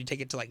 and you know, when you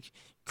take it to like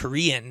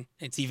Korean,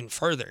 it's even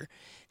further.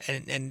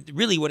 And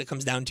really, what it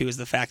comes down to is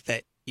the fact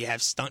that you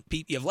have stunt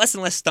people. You have less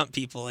and less stunt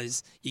people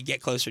as you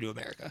get closer to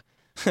America.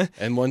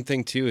 And one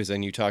thing too is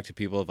when you talk to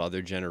people of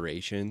other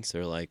generations,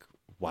 they're like,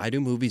 "Why do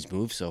movies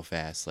move so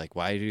fast? Like,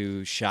 why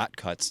do shot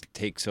cuts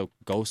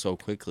go so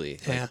quickly?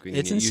 Yeah, Like,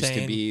 it's it used to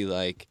insane. be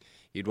like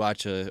you'd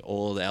watch an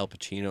old Al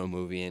Pacino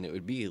movie and it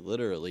would be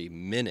literally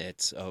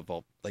minutes of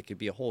it'd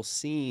be a whole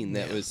scene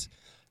that was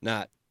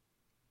not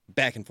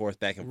back and forth,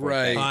 back and forth.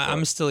 Right. back and I'm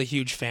forth. still a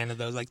huge fan of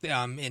those, like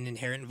in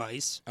Inherent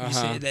Vice. You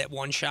Uh-huh. see that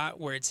one shot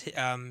where it's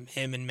him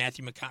and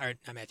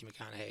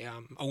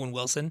Owen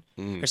Wilson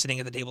are sitting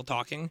at the table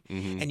talking,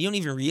 and you don't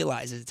even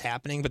realize it's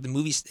happening. But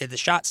the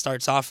shot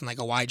starts off in like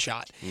a wide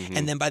shot,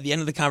 and then by the end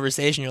of the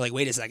conversation, you're like,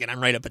 wait a second,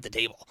 I'm right up at the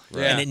table,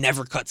 and it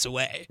never cuts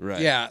away. Right.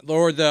 Yeah,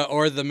 or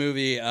the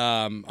movie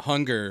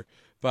Hunger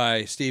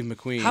by Steve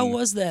McQueen. How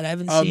was that? I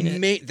haven't seen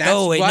it. That's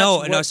Oh wait,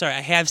 what- no, sorry,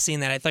 I have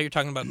seen that. I thought you were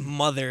talking about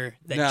Mother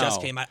that No.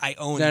 just came out. I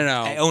own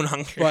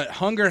Hunger. But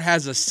Hunger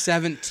has a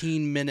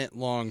 17-minute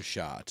long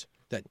shot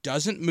that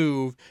doesn't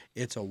move.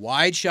 It's a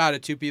wide shot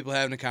of 2 people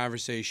having a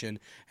conversation,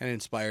 and it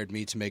inspired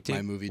me to make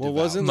my movie. Well,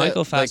 Devout. wasn't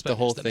Michael that like the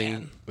whole Fassbender's the thing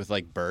man. with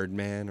like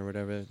Birdman or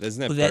whatever? Isn't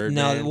that Well, that-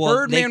 Birdman? no, well,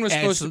 Birdman was they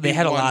supposed to actually- be they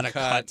had a one lot of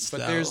cut, cuts, but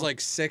there's though. like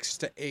 6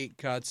 to 8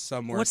 cuts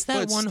somewhere. What's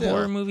that But one still.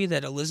 horror movie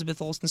that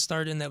Elizabeth Olsen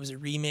starred in that was a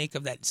remake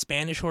of that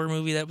Spanish horror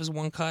movie that was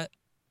one cut?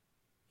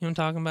 You know what I'm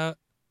talking about?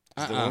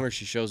 Is the one where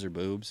she shows her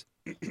boobs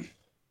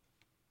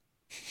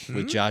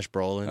with Josh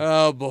Brolin.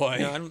 Oh boy.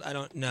 No, I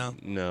don't know.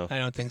 No, I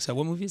don't think so.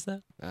 What movie is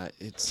that?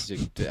 it's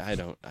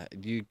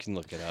you can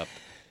look it up.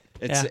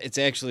 Yeah. It's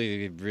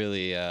actually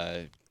really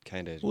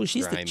kind of Well,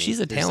 she's grimy. she's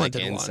a There's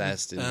talented like one.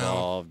 incest Oh.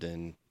 involved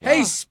and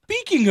Hey,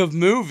 speaking of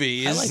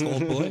movies, I like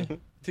Old Boy.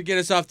 to get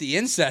us off the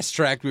incest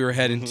track we were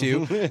heading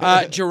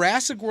to,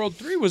 Jurassic World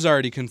 3 was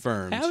already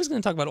confirmed. I was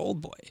going to talk about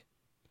Old Boy.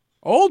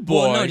 Old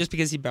Boy. Well, no, just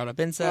because he brought up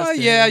incest. Oh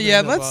and yeah, blah,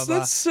 yeah. blah, Let's blah,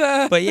 blah.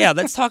 let's. But yeah,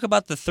 let's talk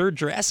about the third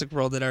Jurassic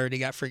World that already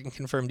got freaking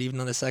confirmed, even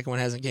though the second one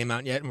hasn't came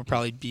out yet, and will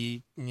probably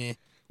be.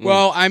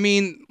 Well, I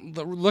mean,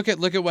 look at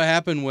what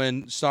happened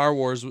when Star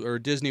Wars or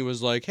Disney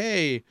was like,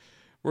 "Hey,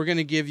 we're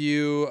gonna give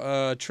you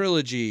a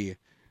trilogy,"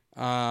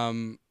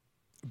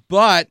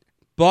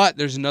 but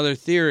there's another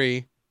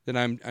theory that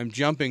I'm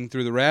jumping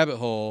through the rabbit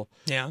hole.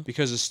 Yeah.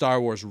 Because of Star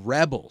Wars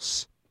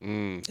Rebels.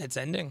 It's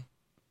ending.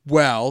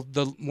 Well,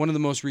 one of the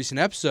most recent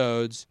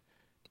episodes,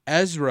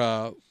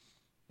 Ezra.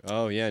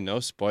 Oh yeah, no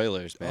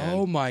spoilers, man.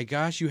 Oh my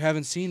gosh, you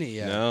haven't seen it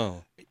yet.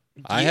 No,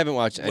 I haven't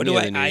watched any What of do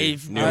the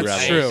new Rebels.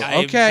 That's true.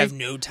 I Okay. have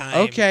no time.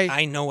 Okay.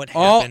 I know what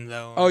happened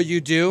though. Oh, you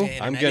do?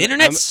 The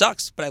internet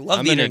sucks, but I love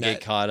I'm the gonna internet.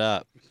 get caught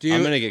up. Do I'm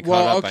you- gonna get caught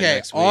well, up by okay.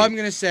 next week. All I'm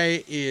gonna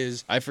say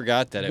is I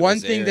forgot that it one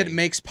was thing that airing.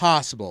 makes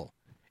possible.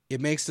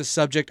 It makes the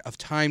subject of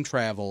time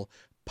travel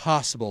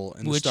possible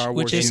in the Which- Star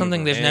Wars which is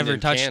something universe. they've never in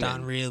touched canon.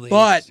 on, really.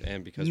 but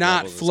And because not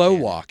Rebels is flow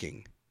canon.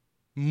 walking,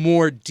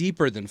 more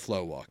deeper than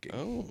flow walking.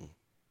 Oh,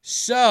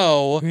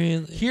 So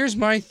Really? here's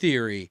my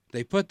theory: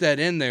 they put that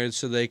in there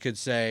so they could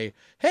say,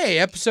 "Hey,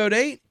 Episode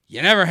 8,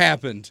 you never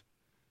happened."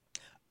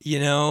 You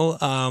know,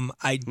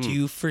 I Hmm.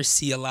 do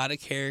foresee a lot of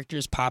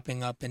characters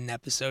popping up in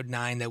episode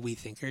 9 that we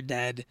think are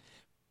dead.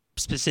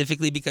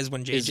 Specifically because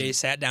when JJ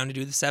sat down to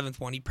do the 7th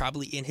one, he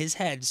probably in his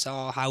head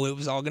saw how it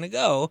was all going to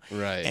go.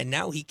 right. And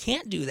now he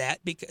can't do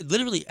that because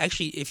literally,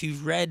 actually, if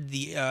you've read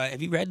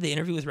have you read the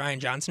interview with Ryan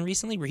Johnson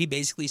recently, where he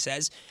basically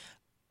says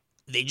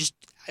they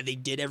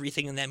did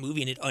everything in that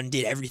movie and it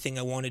undid everything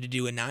I wanted to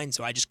do in 9,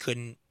 so I just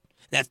couldn't.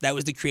 That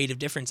was the creative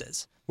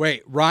differences.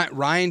 Wait,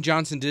 Ryan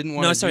Johnson didn't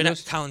want No, to sorry, do not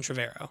this? Colin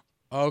Trevorrow.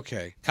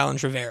 Okay. Colin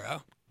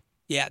Trevorrow.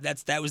 Yeah,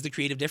 that was the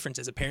creative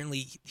differences.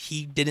 Apparently,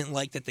 he didn't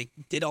like that they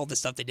did all the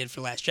stuff they did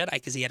for Last Jedi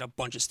because he had a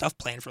bunch of stuff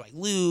planned for like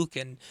Luke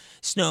and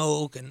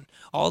Snoke and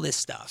all this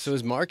stuff. So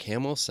is Mark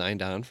Hamill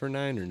signed on for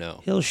 9 or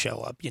no? He'll show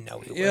up, you know.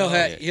 He He'll will.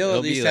 at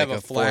least be have like a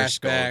a Force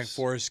flashback, Ghost.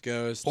 Force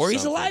Ghost, Or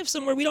he's something. alive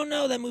somewhere. We don't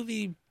know. That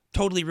movie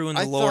totally ruined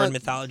the I lore and thought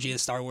mythology of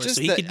Star Wars. Just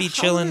So he that- could be how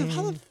chilling.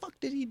 How the fuck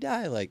did he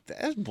die like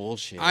that? That's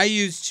bullshit. I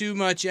use too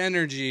much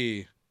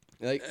energy.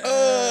 Like,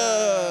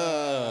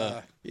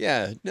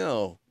 yeah,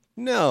 no.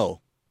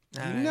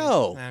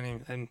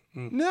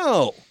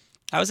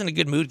 I was in a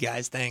good mood,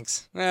 guys.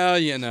 Thanks. Well,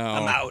 you know.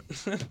 I'm out.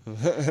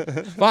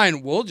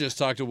 Fine, we'll just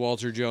talk to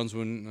Walter Jones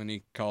when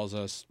he calls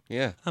us.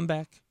 Yeah. I'm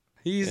back.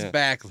 He's Yeah.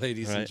 back,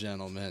 ladies and Right.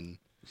 gentlemen.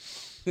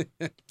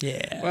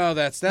 Yeah. Well,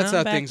 that's I'm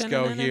how back. things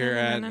go here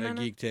at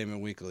Na-na-na-na-na-na-na.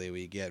 Geektainment Weekly.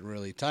 We get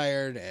really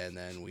tired, and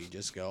then we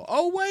just go,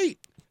 oh, wait,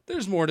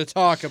 there's more to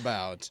talk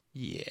about.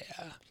 Yeah.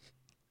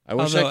 I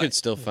wish Although I could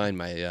still find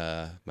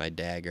my my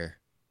dagger.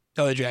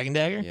 Oh, the Dragon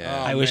Dagger?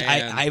 Yeah. I Oh, wish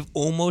man. I've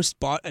almost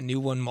bought a new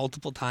one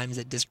multiple times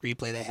at Disc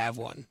Replay. They have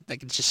one.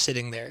 Like it's just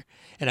sitting there.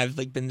 And I've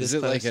like been this Is it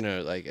close.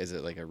 is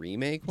it like a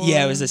remake one?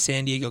 Yeah, it was a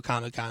San Diego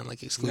Comic-Con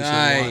like exclusive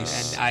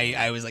Nice. one. And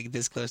I was like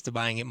this close to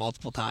buying it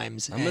multiple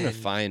times. I'm gonna and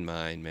find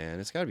mine, man.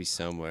 It's got to be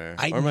somewhere.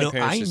 I or my know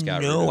parents I just got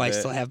rid know of I it.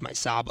 still have my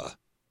Saba.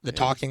 The Yeah.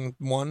 talking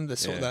one, the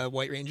Yeah. the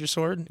White Ranger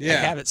sword. I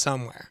Yeah. have it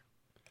somewhere.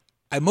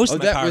 Most Oh, of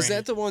my that Power was Rangers-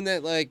 that the one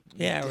that like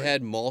Yeah,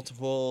 had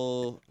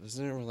multiple.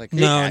 Wasn't there like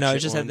No, hatchet it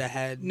just one? had the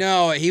head.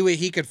 No,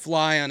 he could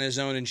fly on his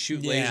own and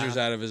shoot Yeah. lasers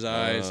out of his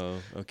eyes. Oh,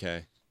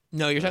 okay.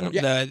 No, you're talking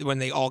about the when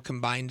they all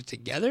combined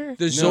together?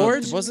 The No,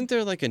 swords, wasn't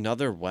there like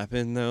another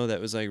weapon though that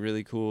was like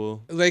really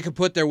cool? they could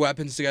put their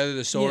weapons together,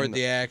 the sword, Yeah.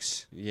 the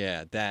axe.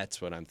 Yeah,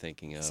 that's what I'm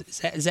thinking of.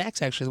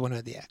 Zach's actually the one who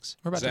had the axe.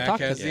 We're about Zach to talk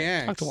has to the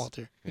axe. Talk to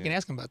Walter. You can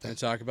ask him about And that.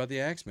 talk about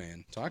the Axe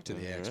Man. Talk to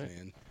the All Axe right.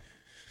 Man.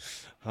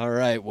 All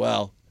right,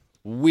 well,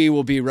 we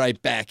will be right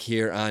back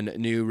here on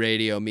New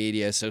Radio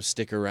Media, so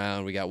stick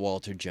around. We got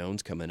Walter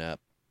Jones coming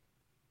up.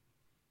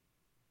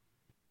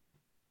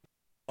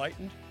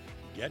 Enlightened?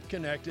 Get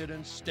connected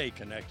and stay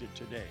connected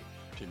today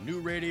to New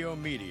Radio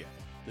Media.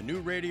 The New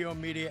Radio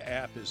Media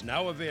app is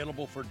now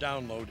available for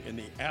download in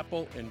the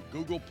Apple and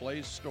Google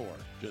Play Store.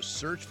 Just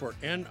search for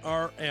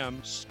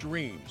NRM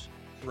Streams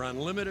for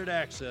unlimited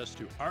access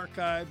to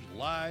archived,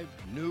 live,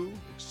 new,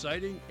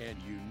 exciting, and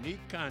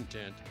unique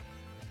content.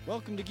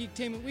 Welcome to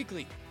Geektainment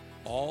Weekly.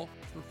 All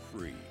for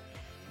free.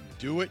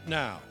 Do it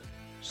now.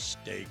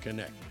 Stay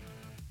connected.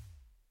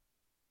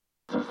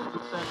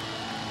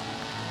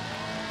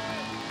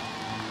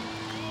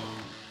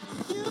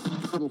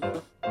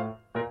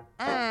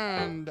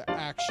 And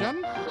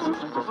action.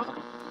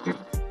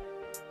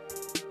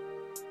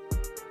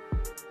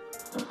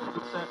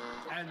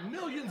 And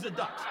millions of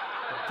ducks.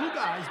 The two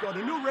guys go to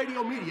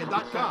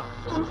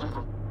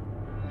newradiomedia.com.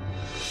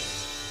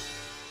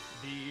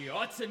 The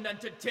Arts and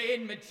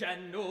Entertainment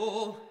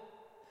Channel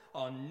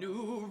on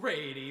New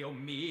Radio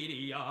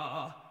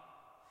Media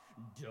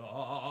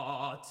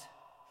 .com.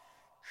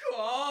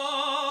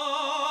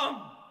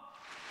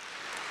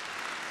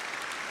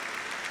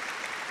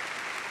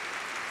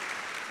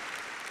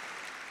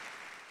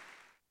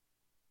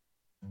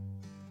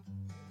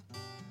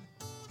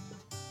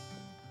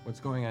 What's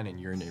going on in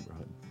your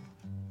neighborhood?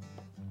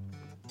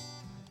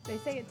 They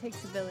say it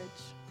takes a village.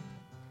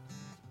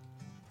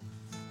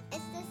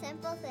 It's the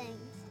simple things.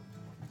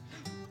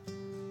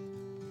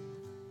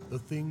 The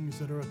things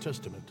that are a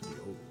testament to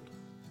the old.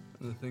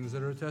 The things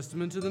that are a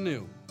testament to the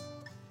new.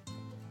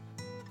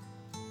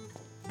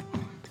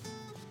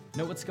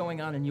 Know what's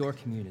going on in your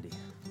community.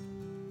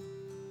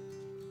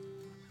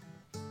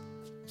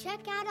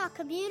 Check out our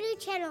community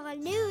channel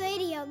on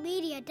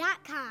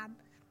newradiomedia.com.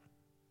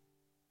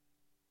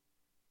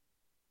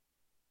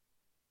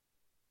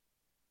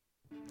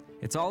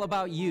 It's all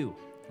about you,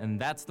 and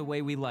that's the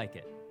way we like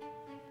it.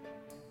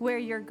 Where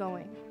you're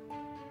going.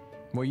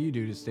 What you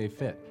do to stay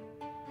fit.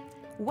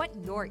 What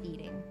you're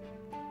eating.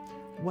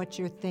 What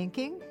you're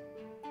thinking.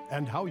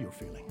 And how you're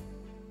feeling.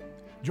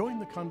 Join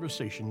the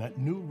conversation at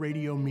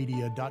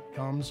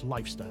newradiomedia.com's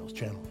Lifestyles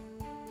channel.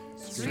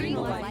 Stream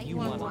the life you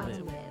want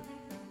to live.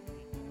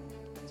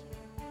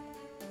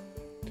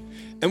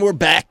 And we're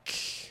back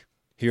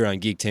here on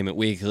Geektainment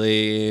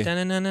Weekly.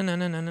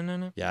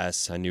 Da-na-na-na-na-na-na-na.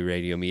 Yes, on New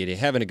Radio Media.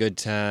 Having a good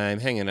time,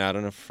 hanging out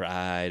on a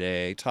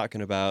Friday,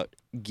 talking about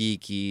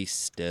geeky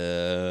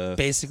stuff.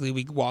 Basically,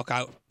 we walk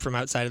out from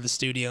outside of the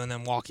studio and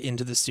then walk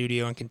into the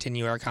studio and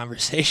continue our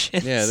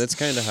conversation. Yeah, that's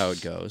kind of how it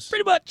goes.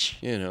 Pretty much.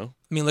 You know.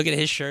 I mean, look at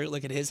his shirt,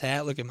 look at his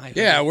hat, look at my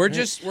Yeah, hat. we're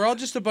all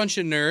just a bunch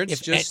of nerds,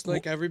 If just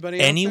like everybody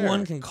else anyone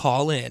there. can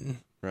call in,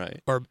 right,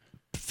 or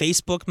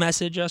Facebook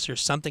message us or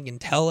something and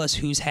tell us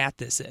whose hat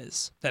this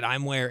is that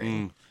I'm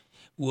wearing,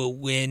 will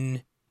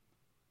win.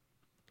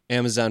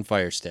 Amazon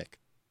Fire Stick.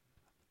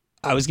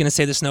 I was going to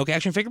say the Snoke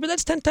action figure, but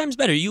that's 10 times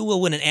better. You will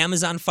win an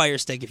Amazon Fire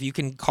Stick if you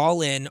can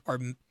call in or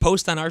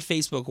post on our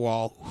Facebook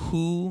wall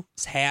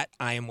whose hat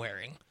I am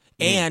wearing.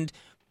 And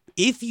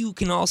if you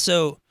can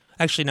also...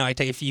 Actually, no, I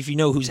take if you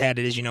know whose hat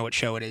it is, you know what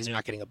show it is, you're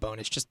not getting a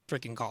bonus. Just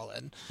freaking call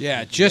in.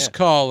 Yeah, just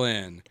call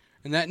in.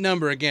 And that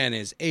number again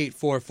is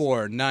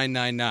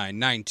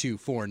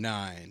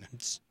 844-999-9249.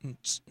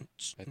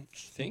 I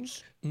think.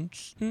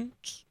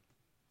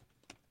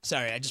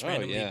 Sorry, I just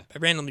Oh, yeah. I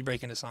randomly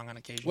break into song on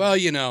occasion. Well,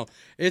 you know,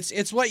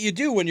 it's what you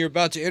do when you're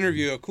about to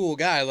interview a cool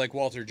guy like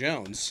Walter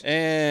Jones.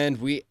 And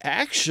we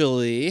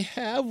actually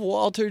have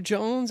Walter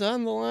Jones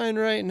on the line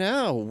right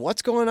now.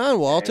 What's going on,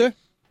 Walter?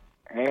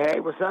 Hey,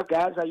 what's up,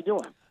 guys? How you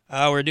doing?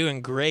 We're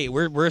doing great.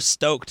 We're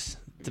stoked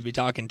to be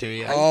talking to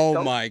you.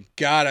 Oh my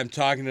God, I'm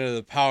talking to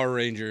the Power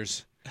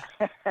Rangers.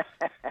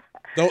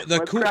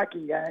 What's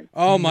cracking, guys?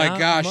 Oh my Not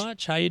gosh.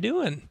 much. How you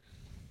doing?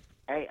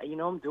 Hey,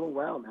 I'm doing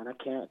well, man. I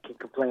can't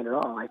complain at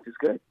all. Life is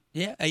good.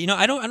 Yeah, I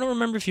don't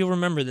remember if you'll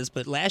remember this,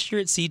 but last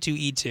year at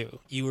C2E2,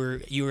 you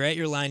were at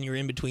your line, you were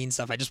in between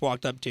stuff. I just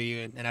walked up to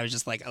you and I was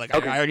just like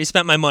Okay. I already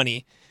spent my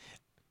money,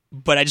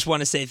 but I just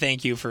want to say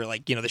thank you for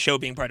the show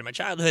being part of my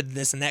childhood,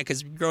 this and that.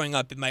 Because growing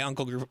up, my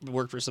uncle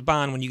worked for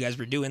Saban when you guys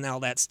were doing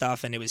all that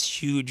stuff, and it was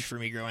huge for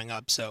me growing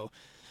up. So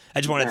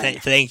I just want to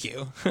thank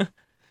you.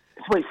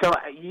 Wait, so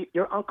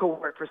your uncle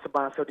worked for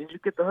Saban, so did you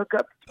get the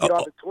hookup? Did you get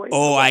all the toys?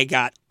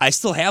 I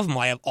still have them.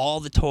 I have all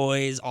the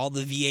toys, all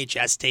the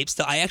VHS tapes.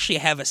 I actually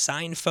have a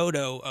signed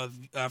photo of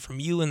from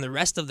you and the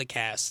rest of the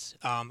cast.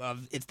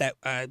 It's that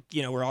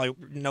we're all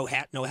no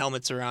hat, no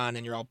helmets are on,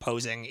 and you're all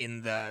posing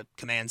in the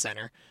command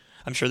center.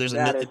 I'm sure there's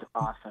That is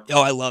awesome.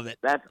 Oh, I love it.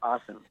 That's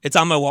awesome. It's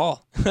on my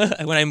wall.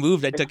 When I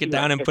moved, I took it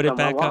down and put it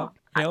back up.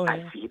 Oh,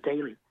 I see it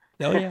daily.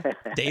 Oh yeah,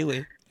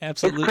 daily.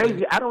 Absolutely. It's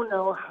crazy. I don't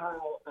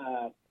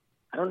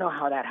know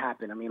how that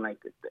happened. I mean,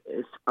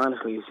 it's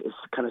honestly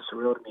kind of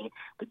surreal to me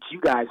that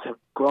you guys have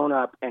grown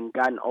up and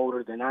gotten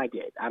older than I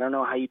did. I don't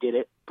know how you did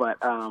it, but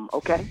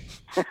okay.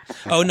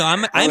 Oh no,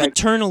 I'm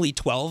eternally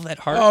 12 at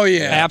heart. Oh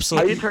yeah,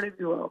 absolutely. Are you eternally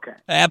 12? Okay.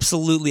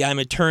 Absolutely, I'm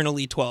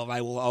eternally 12.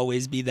 I will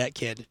always be that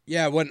kid.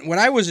 Yeah, when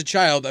I was a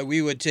child,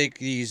 we would take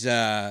these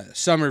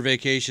summer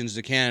vacations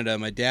to Canada.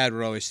 My dad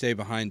would always stay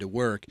behind to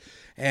work,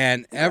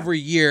 and every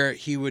year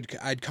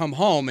I'd come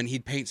home and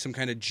he'd paint some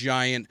kind of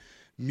giant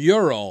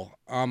mural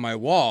on my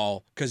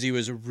wall because he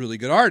was a really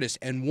good artist.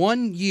 And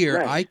one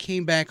year I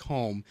came back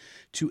home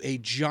to a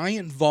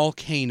giant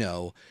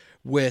volcano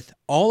with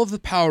all of the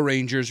Power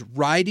Rangers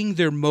riding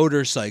their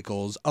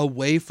motorcycles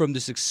away from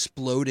this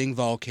exploding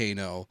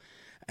volcano.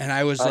 And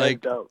I was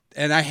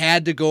and I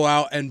had to go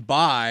out and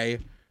buy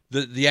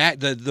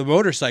the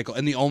motorcycle,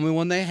 and the only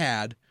one they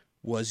had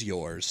was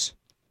yours.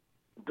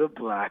 The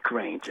Black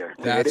Ranger.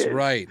 That's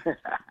right.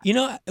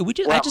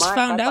 I just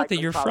found out that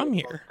you're from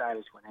here.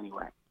 Stylish one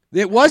anyway.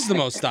 It was the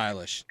most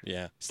stylish.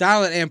 Yeah.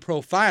 Styling and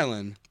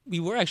profiling. We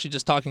were actually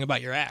just talking about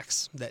your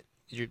axe that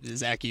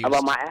Zach used.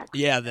 About my axe?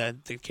 Yeah, the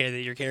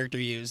that your character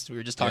used. We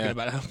were just talking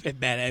about how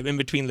bad. In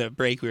between the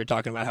break, we were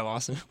talking about how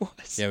awesome it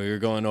was. Yeah, we were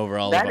going over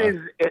all that of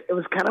our... It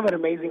was kind of an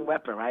amazing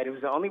weapon, right? It was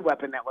the only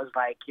weapon that was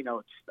just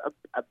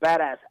a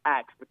badass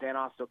axe, but then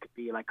also could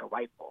be like a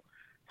rifle.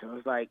 So it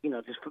was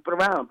just flip it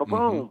around, boom.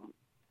 Mm-hmm.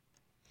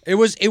 It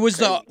was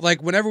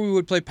whenever we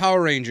would play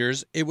Power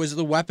Rangers, it was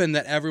the weapon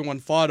that everyone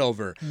fought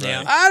over.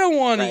 Yeah. I don't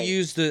want to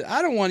use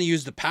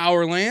the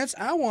Power Lance.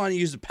 I want to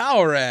use the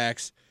Power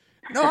Axe.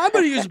 No, I'm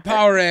going to use the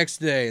Power Axe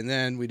today, and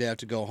then we'd have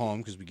to go home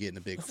because we get in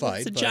a big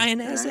fight. It's a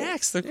giant ass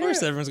axe. Of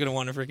course, everyone's going to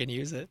want to freaking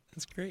use it.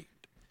 That's great.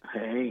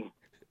 Hey,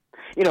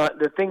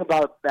 the thing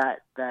about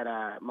that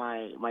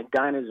my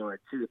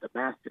dinosaur too, the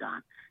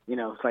Mastodon.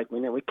 It's like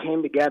when we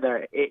came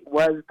together, it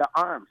was the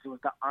arms. It was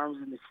the arms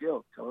and the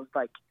shield. So it was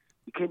like.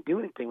 You couldn't do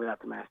anything without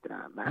the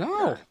Mastodon.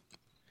 No.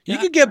 You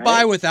could get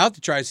by without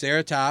the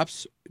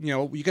Triceratops.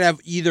 You could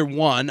have either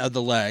one of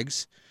the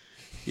legs.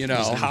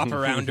 Just hop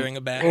around during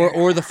a battle.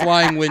 Or the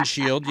flying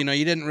windshield. You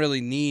didn't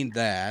really need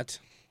that.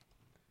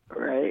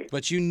 Right.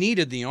 But you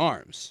needed the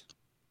arms.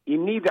 You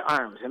need the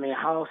arms. I mean,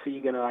 how else are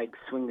you gonna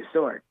swing the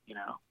sword?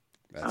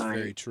 That's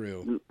very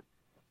true.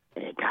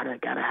 You gotta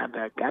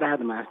have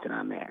the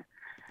Mastodon there.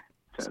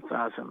 So it's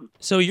awesome.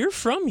 So you're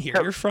from here.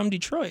 You're from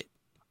Detroit.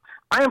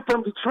 I am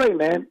from Detroit,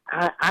 man.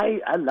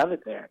 I love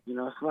it there.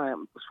 That's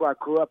where I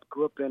grew up.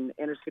 Grew up in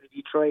inner city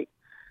Detroit,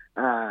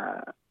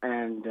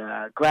 and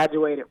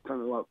graduated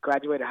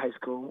high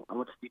school. I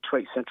went to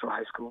Detroit Central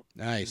High School.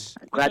 Nice.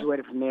 I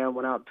graduated from there.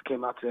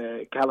 Came out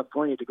to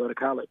California to go to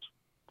college.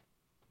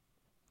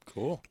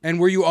 Cool. And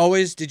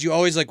did you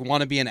always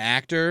want to be an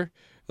actor,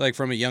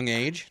 from a young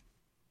age?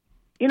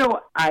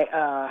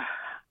 I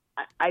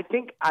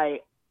think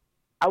I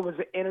was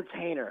an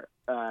entertainer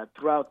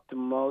throughout the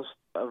most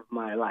of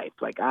my life.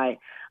 I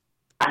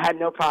had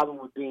no problem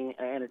with being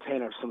an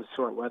entertainer of some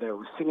sort, whether it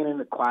was singing in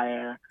the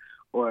choir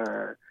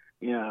or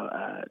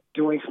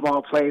doing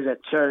small plays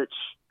at church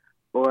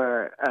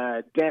or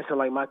dancing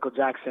like Michael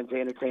Jackson to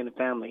entertain the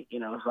family.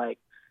 It's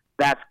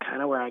that's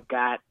kind of where I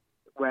got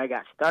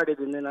started.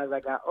 And then as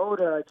I got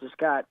older, it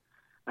kind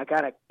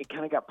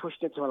of got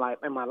pushed into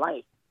my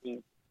life.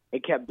 I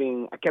kept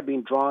being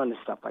drawn to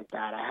stuff like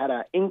that. I had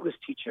an English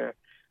teacher.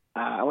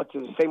 I went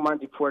to St.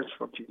 Martin de Porres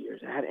for a few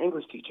years. I had an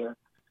English teacher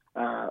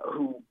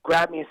who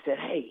grabbed me and said,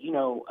 "Hey,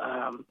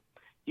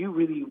 you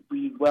really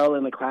read well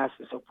in the class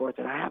and so forth,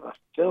 and I have a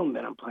film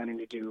that I'm planning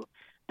to do,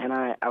 and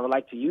I would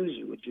like to use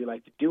you. Would you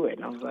like to do it?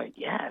 And I was like,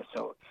 yeah.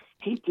 So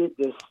he did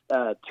this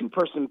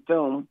 2-person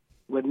film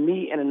with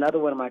me and another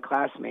one of my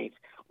classmates.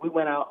 We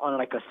went out on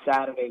like a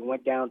Saturday,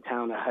 went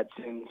downtown to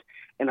Hudson's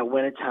in the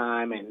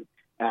wintertime and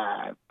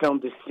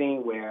filmed this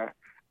scene where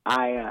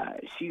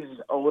she's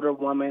an older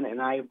woman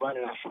and I run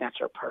and I snatch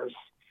her purse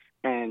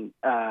and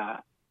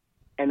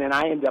then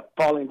I end up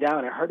falling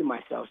down and hurting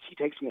myself. She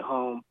takes me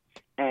home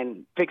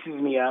and fixes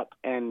me up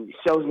and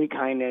shows me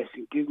kindness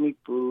and gives me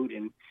food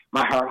and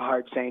my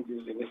heart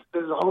changes and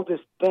there's a whole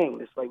thing.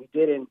 It's like we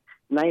did in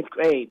 9th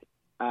grade.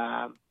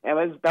 And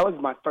that was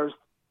my first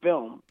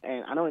film,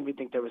 and I don't even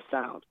think there was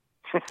sound,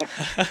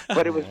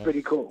 but it was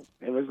pretty cool.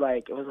 It was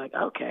like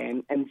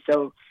okay, and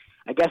so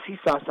I guess he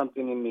saw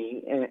something in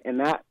me in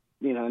that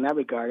in that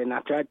regard. And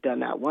after I'd done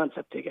that once,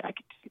 I figured I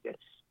could do this,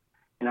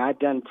 and I'd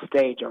done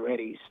stage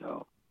already,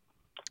 so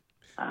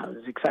it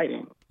was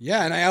exciting.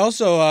 Yeah, and I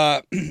also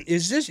I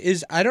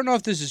don't know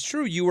if this is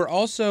true. You were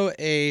also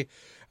a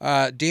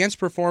dance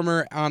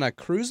performer on a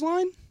cruise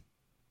line.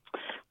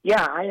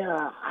 Yeah,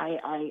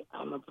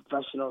 I'm a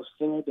professional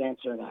singer,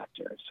 dancer, and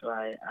actor. So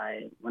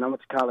when I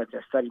went to college, I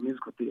studied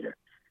musical theater,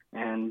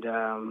 and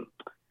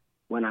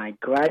when I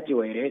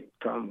graduated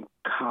from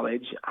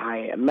college,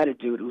 I met a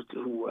dude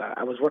who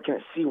I was working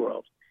at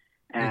SeaWorld,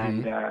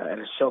 and at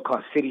a show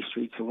called City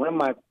Streets. And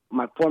one of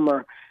my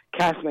former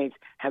castmates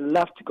had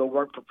left to go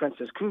work for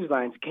Princess Cruise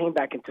Lines. Came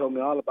back and told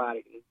me all about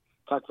it. He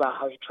talked about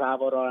how he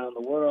traveled around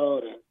the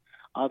world and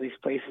all these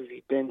places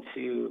he'd been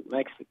to,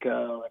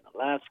 Mexico and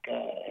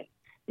Alaska. And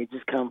he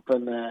just come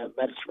from the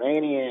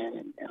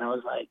Mediterranean, and I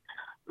was like,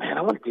 man,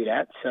 I want to do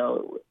that.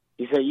 So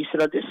he said, you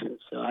should audition.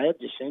 So I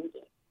auditioned.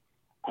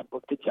 I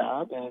booked the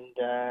job,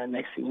 and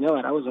next thing you know,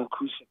 I was on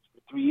cruise ships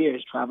for 3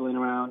 years, traveling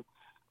around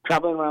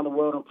the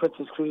world on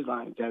Princess Cruise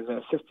Lines as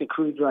an assistant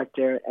cruise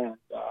director and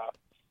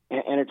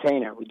an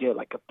entertainer. We did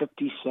like a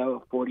 50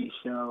 show, a 40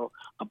 show,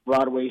 a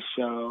Broadway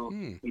show.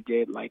 We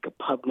did like a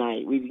pub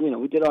night. We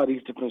did all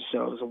these different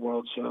shows, the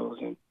world shows,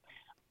 and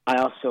I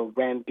also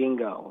ran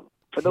bingo.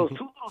 For those 2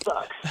 little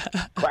ducks.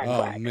 Quack,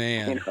 quack.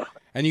 Man.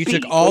 And you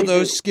took all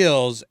those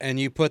skills and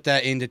you put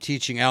that into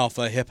teaching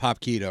Alpha hip-hop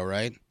keto,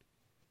 right?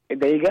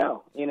 There you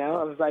go.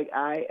 I was like,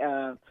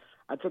 I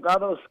took all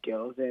those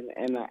skills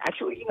and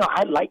actually,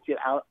 I liked it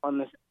out on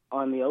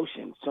the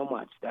ocean so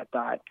much that I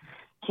thought,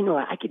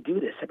 I could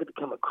do this. I could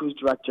become a cruise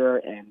director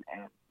and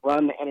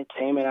run the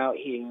entertainment out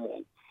here.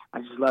 And I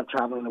just love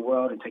traveling the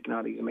world and taking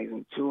all these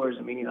amazing tours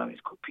and meeting all these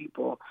cool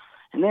people.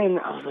 And then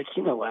I was like,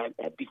 you know what?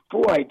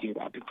 Before I do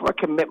that, before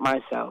I commit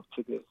myself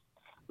to this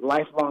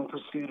lifelong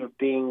pursuit of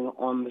being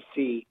on the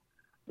sea,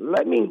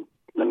 let me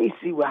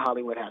see what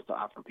Hollywood has to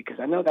offer, because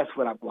I know that's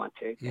what I've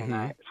wanted and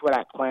it's what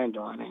I planned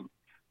on. And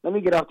let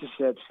me get off the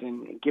ships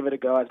and give it a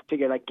go. I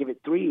figured I'd give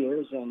it 3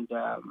 years and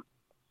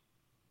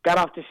got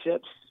off the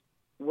ships.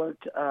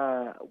 Worked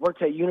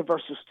at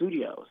Universal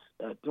Studios,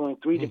 doing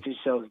 3 different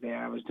shows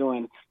there. I was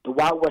doing the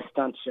Wild West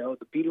Stunt Show,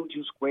 the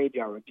Beetlejuice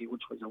Graveyard Review,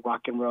 which was a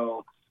rock and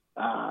roll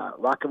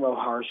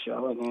horror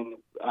show, and then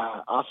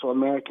also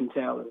American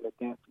Tail, the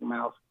Dancing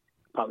Mouse,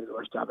 probably the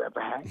worst job I ever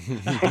had.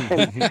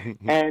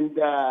 and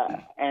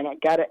I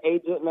got an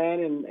agent, man,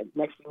 and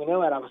next thing you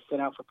know, I was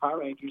sent out for Power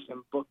Rangers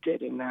and booked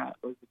it, and that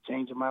was the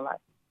change of my life.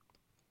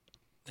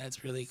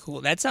 That's really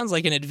cool. That sounds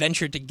like an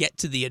adventure to get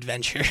to the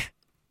adventure.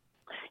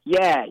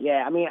 Yeah.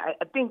 I mean,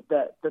 I think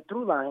the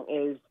through line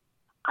is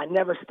I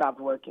never stopped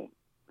working,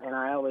 and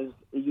I always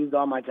used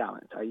all my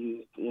talents. I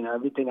used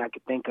everything I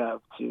could think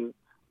of to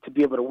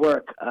be able to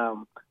work.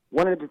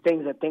 One of the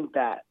things I think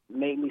that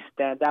made me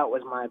stand out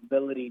was my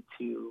ability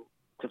to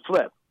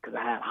flip, because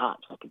I had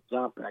hops. I could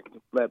jump and I could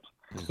do flips.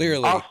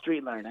 Clearly. All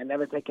street learned. I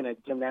never taken a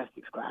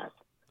gymnastics class,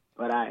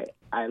 but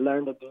I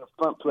learned to do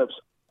front flips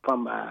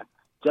from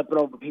jumping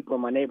over people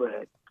in my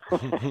neighborhood.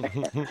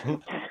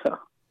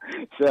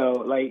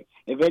 So like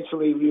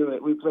eventually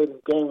we played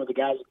this game where the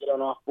guys would get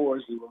on all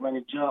fours, you would run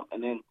and jump,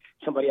 and then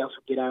somebody else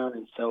would get on,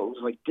 and so it was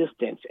like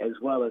distance as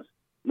well as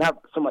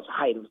not so much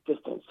height, it was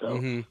distance.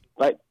 So,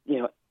 but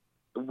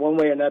one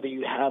way or another,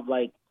 you have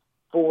like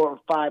 4 or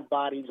 5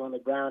 bodies on the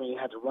ground, and you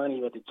had to run, and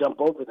you had to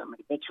jump over them,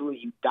 and eventually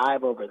you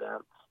dive over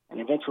them, and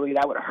eventually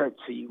that would hurt.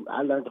 So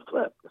I learned to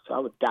flip. So I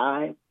would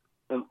dive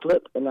and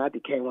flip, and that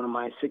became one of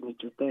my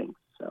signature things.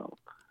 So.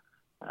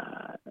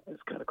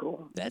 It's kind of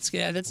cool. That's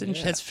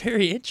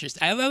very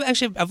interesting.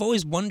 I've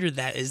always wondered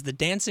that. Is the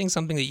dancing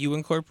something that you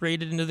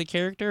incorporated into the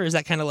character, or is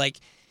that kind of like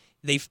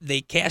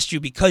they cast you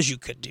because you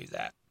could do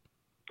that?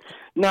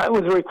 No, it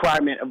was a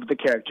requirement of the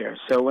character.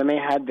 So when they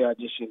had the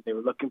auditions, they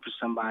were looking for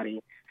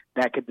somebody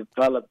that could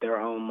develop their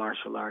own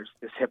martial arts,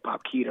 this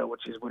hip-hop keto,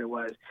 which is what it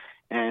was.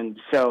 And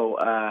so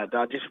the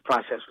audition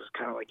process was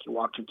kind of like you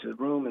walked into the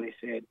room and they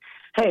said,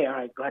 hey, all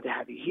right, glad to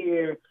have you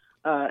here.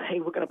 Hey,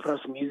 we're going to put on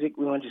some music.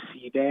 We wanted to see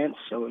you dance,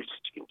 so it's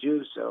what you can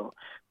do. So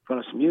put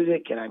on some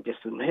music, and I did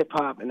some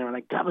hip-hop. And they were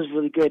like, that was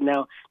really good.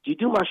 Now, do you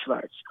do martial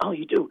arts? Oh,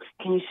 you do.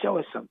 Can you show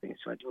us something?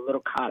 So I do a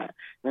little kata. And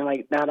they're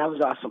like, no, that was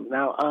awesome.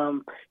 Now,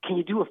 can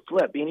you do a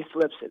flip? Any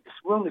flips? This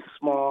room is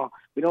small.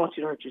 We don't want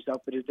you to hurt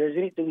yourself, but if there's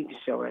anything you can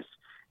show us.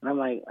 And I'm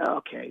like, oh,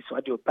 okay. So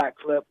I do a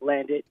backflip,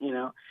 land it, you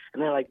know.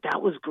 And they're like,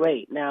 that was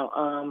great.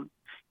 Now,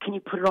 can you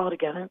put it all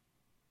together?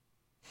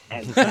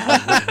 And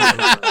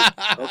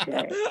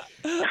okay.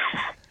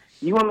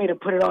 You want me to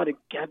put it all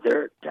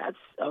together? That's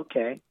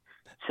okay.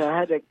 So I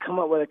had to come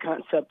up with a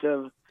concept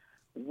of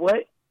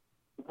what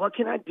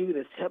can I do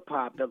that's hip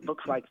hop that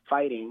looks like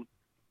fighting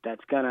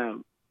that's gonna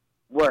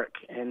work.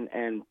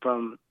 And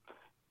from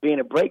being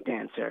a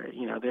breakdancer,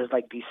 you know, there's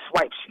like these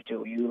swipes you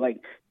do. You like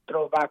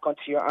throw it back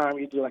onto your arm.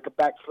 You do like a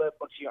backflip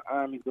onto your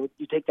arm.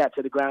 You take that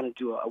to the ground and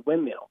do a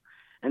windmill.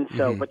 And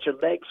so, but your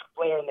legs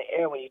flare in the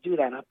air when you do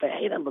that. And I thought,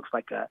 hey, that looks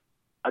like a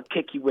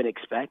kick you would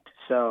expect.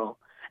 So,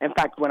 in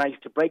fact, when I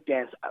used to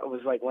breakdance, it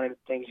was like one of the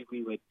things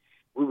we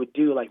would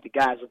do. Like the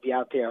guys would be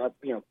out there,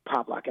 you know,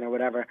 pop locking or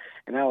whatever,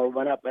 and I would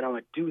run up and I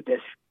would do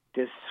this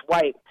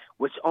swipe,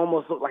 which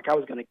almost looked like I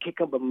was going to kick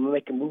him, but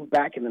make him move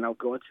back, and then I'll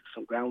go into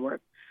some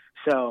groundwork.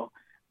 So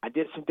I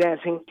did some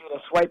dancing, did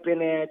a swipe in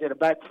there, did a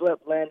backflip,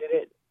 landed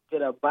it,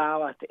 did a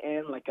bow at the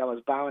end, like I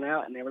was bowing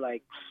out, and they were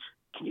like,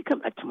 "Can you come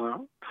back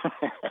tomorrow?"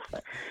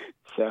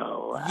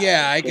 So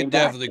yeah, I can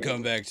definitely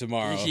come back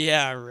tomorrow.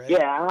 Yeah, right.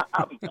 Yeah,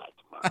 I'll be back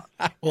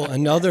tomorrow. Well,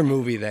 another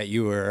movie that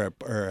you were,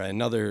 or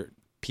another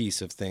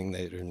piece of thing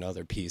that, or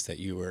another piece that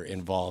you were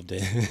involved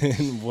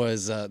in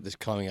was this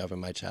coming up in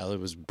my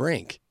childhood was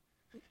Brink.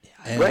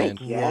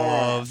 Brink,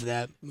 love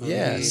that movie.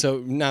 Yeah.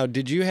 So now,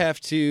 did you have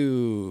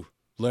to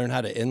learn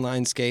how to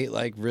inline skate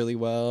like really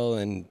well,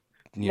 and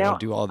you know,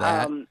 do all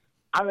that?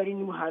 I already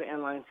knew how to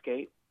inline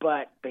skate,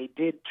 but they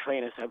did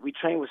train us. We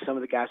trained with some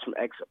of the guys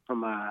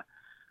from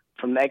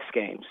the X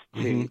Games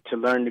to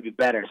learn to be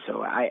better.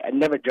 So I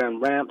never done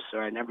ramps,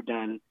 or I never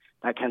done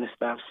that kind of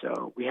stuff.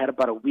 So we had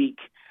about a week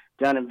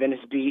down in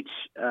Venice Beach.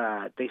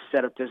 They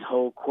set up this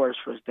whole course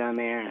for us down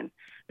there, and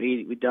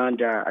we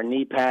donned our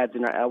knee pads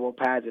and our elbow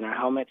pads and our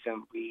helmets,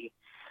 and we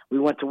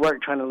went to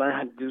work trying to learn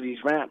how to do these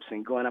ramps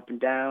and going up and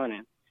down,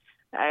 and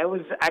it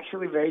was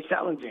actually very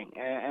challenging.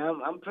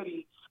 And I'm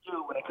pretty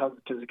skilled when it comes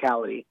to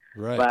physicality,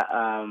 right? But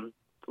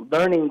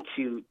learning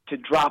to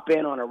drop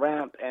in on a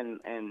ramp and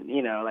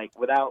you know, like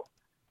without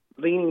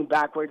leaning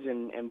backwards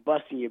and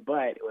busting your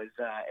butt, it was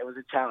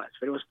a challenge,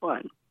 but it was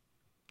fun.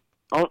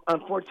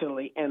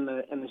 Unfortunately, in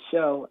the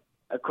show,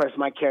 of course,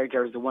 my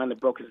character was the one that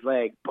broke his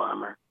leg.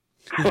 Bummer.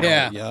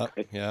 Yeah.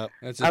 Yeah.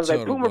 That's I was like,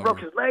 total Boomer broke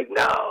his leg?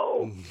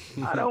 No!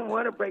 I don't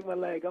want to break my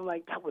leg. I'm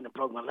like, that wouldn't have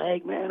broke my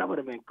leg, man. That would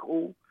have been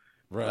cool.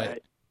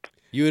 Right. But,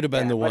 You would have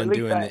been the but at one least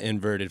doing the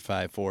inverted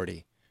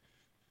 540.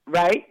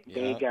 Right? Yeah.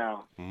 There you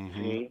go.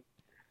 Mm-hmm. See?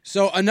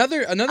 So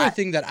another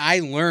thing that I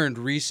learned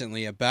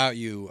recently about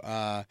you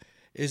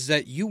is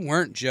that you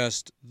weren't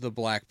just the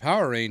Black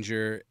Power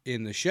Ranger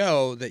in the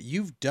show, that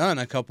you've done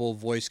a couple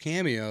voice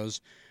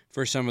cameos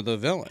for some of the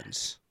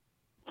villains.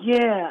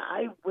 Yeah,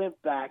 I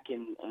went back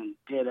and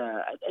did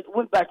I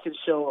went back to the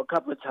show a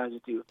couple of times to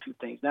do a few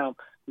things. Now,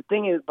 the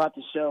thing is about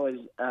the show is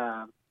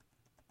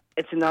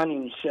it's a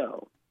non-union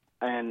show.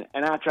 And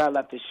after I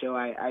left the show,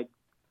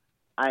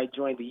 I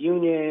joined the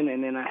union,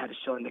 and then I had a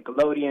show on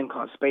Nickelodeon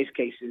called Space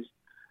Cases.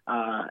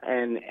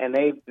 And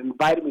they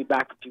invited me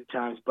back a few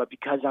times, but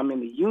because I'm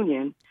in the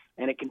union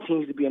and it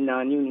continues to be a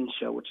non-union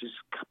show, which is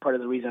part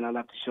of the reason I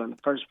left the show in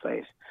the first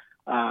place,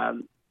 I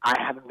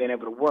haven't been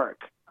able to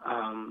work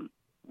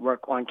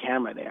on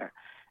camera there.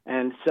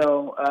 And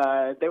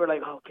so they were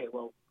like, okay,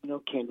 well, you know,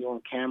 can't be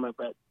on camera,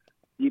 but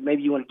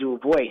maybe you want to do a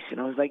voice. And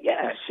I was like,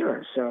 yeah,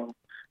 sure. So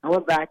I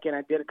went back and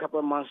I did a couple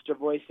of monster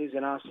voices,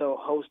 and also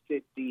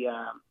hosted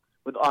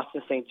with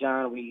Austin St.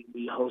 John, we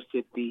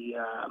hosted the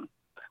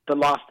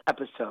Lost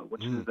episode,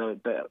 which is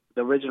the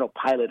original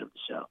pilot of the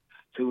show.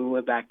 So we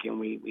went back and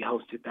we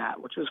hosted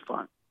that, which was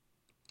fun.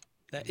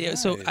 Yeah,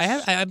 so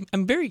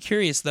I'm very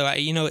curious though.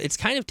 You know, it's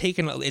kind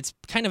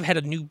of had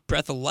a new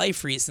breath of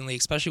life recently,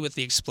 especially with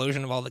the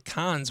explosion of all the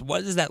cons.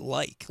 What is that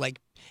like? Like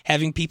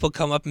having people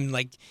come up and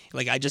like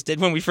I just did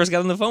when we first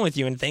got on the phone with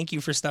you, and thank you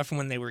for stuff from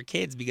when they were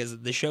kids, because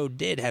the show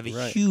did have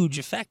a huge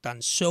effect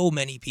on so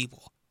many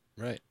people.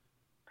 Right.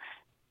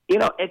 You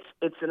know,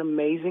 it's an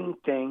amazing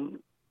thing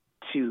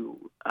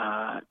to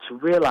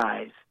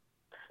realize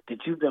that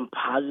you've been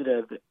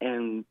positive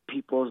in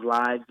people's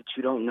lives that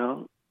you don't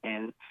know,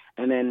 and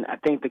then I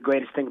think the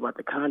greatest thing about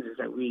the cons is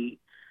that we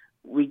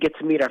get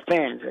to meet our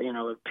fans. You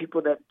know,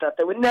 people that thought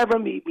they would never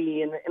meet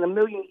me in a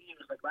million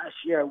years. Like last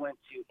year, I went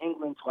to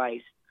England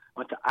twice,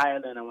 went to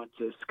Ireland, I went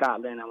to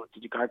Scotland, I went to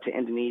Jakarta,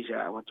 Indonesia,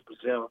 I went to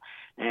Brazil,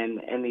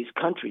 and these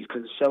countries,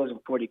 because the show is in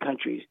 40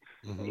 countries.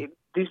 Mm-hmm.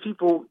 These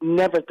people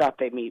never thought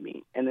they'd meet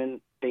me, and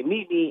then they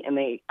meet me, and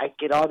I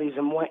get all these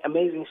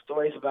amazing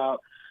stories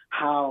about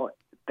how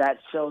that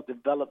show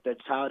developed their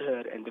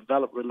childhood and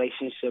developed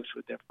relationships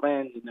with their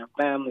friends and their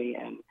family,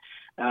 and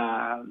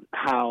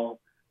how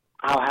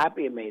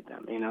happy it made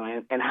them, you know,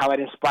 and how it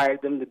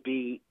inspired them to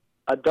be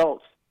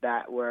adults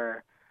that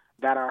are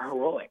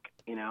heroic,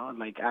 you know. And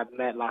like I've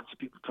met lots of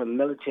people from the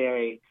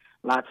military,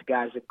 lots of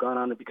guys that have gone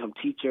on to become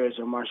teachers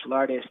or martial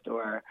artists,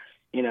 or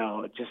you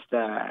know, just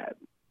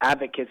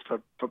advocates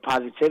for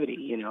positivity,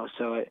 you know.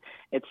 So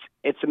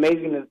it's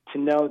amazing to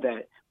know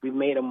that we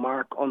made a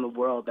mark on the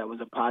world that was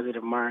a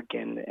positive mark,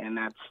 and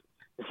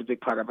it's a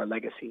big part of our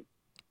legacy.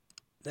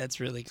 That's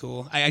really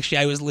cool.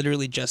 I was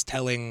literally just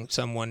telling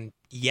someone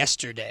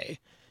yesterday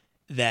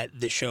that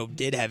the show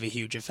did have a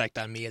huge effect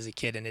on me as a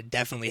kid, and it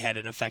definitely had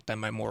an effect on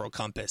my moral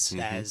compass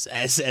as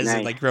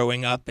Nice. like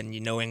growing up and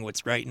knowing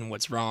what's right and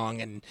what's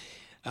wrong. And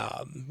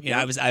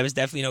I was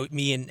definitely,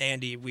 me and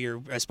Andy, we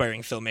are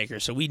aspiring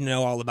filmmakers, so we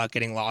know all about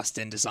getting lost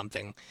into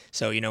something.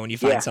 So when you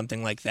find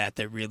something like that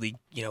really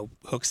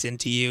hooks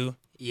into you,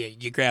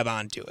 you grab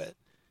onto it.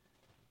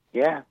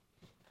 Yeah,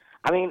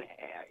 I mean,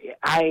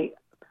 I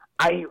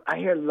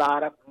hear a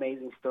lot of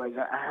amazing stories.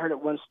 I heard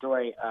one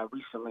story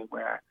recently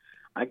where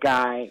a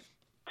guy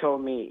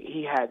told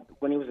me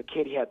when he was a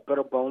kid, he had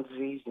brittle bone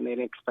disease, and they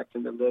didn't expect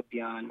him to live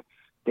beyond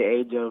the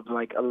age of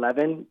like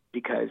 11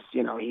 because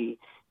he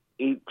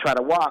tried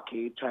to walk,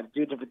 he tried to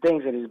do different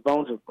things, and his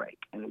bones would break.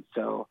 And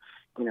so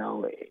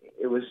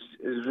it was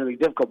really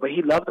difficult. But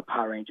he loved the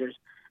Power Rangers,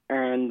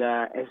 and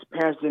his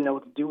parents didn't know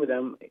what to do with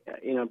him,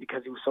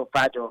 because he was so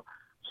fragile.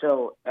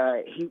 So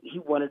he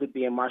wanted to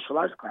be in martial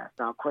arts class.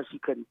 Now, of course, he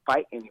couldn't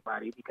fight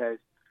anybody because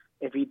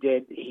if he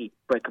did, he'd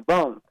break a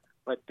bone.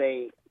 But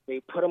they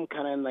put him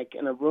kind of like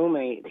in a room,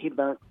 and he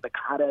learned the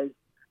katas,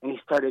 and he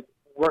started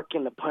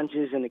working the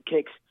punches and the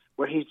kicks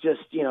where he's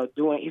just,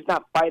 he's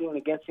not fighting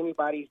against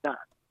anybody. He's not,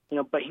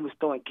 but he was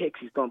throwing kicks,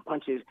 he's throwing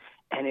punches.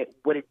 And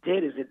what it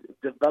did is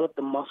it developed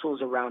the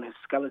muscles around his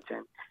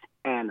skeleton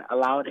and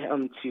allowed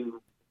him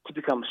to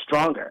become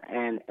stronger.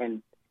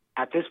 And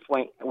at this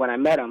point, when I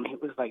met him, he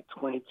was like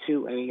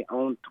 22, and he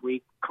owned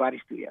 3 karate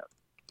studios.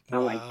 And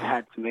I'm like,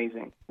 that's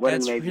amazing.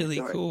 That's an amazing really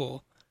story.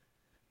 Cool.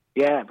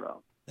 Yeah,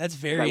 bro. That's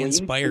very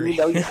inspiring.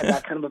 You have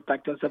that kind of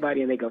effect on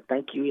somebody, and they go,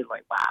 "Thank you." He's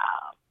like, "Wow."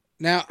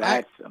 Now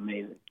that's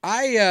amazing.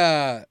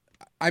 I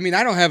mean,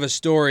 I don't have a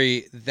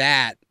story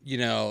that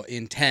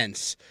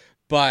intense,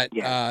 but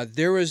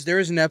there was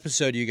an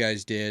episode you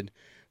guys did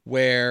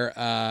where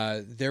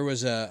there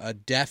was a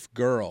deaf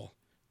girl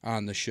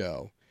on the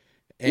show,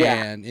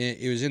 and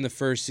it was in the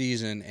first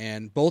season,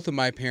 and both of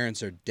my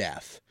parents are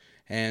deaf,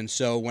 and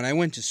so when I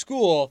went to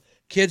school,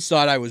 kids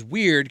thought I was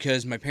weird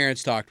because my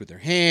parents talked with their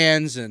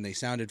hands and they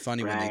sounded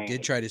funny when they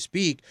did try to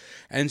speak.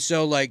 And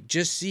so, like,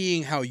 just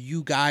seeing how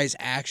you guys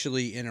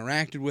actually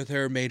interacted with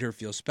her made her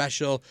feel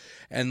special.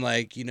 And,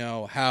 like,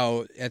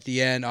 how at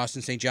the end,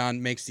 Austin St.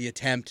 John makes the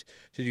attempt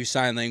to do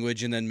sign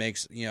language and then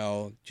makes,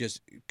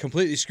 just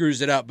completely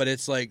screws it up. But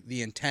it's like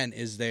the intent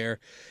is there.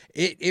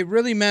 It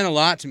really meant a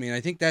lot to me. And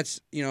I think that's,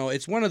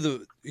 it's one of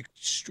the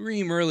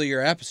extreme earlier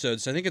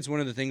episodes. So I think it's one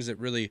of the things that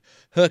really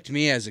hooked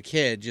me as a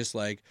kid. Just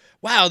like,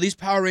 wow, these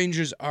Power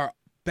Rangers are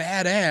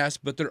badass,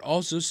 but they're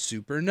also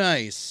super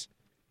nice.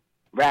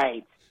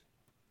 Right.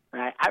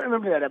 I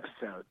remember that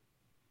episode.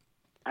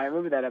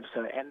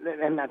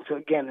 And that's,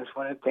 again, it's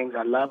one of the things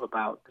I love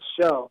about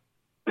the show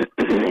is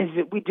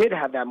that we did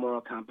have that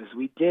moral compass.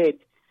 We did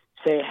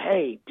say,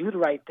 hey, do the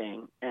right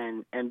thing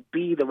and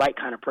be the right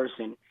kind of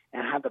person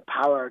and have the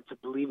power to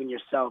believe in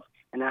yourself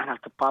and not have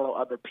to follow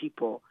other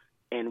people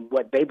and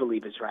what they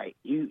believe is right.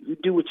 You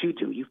do what you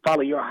do. You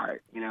follow your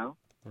heart,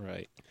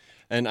 Right.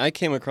 And I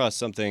came across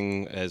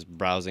something as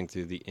browsing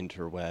through the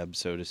interweb,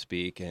 so to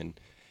speak, and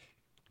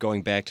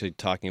going back to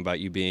talking about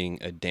you being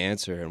a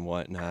dancer and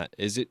whatnot.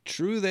 Is it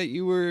true that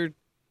you were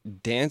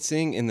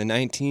dancing in the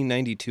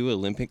 1992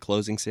 Olympic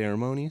closing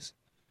ceremonies?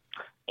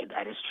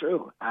 That is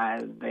true.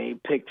 They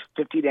picked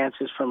 50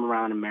 dancers from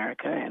around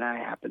America, and I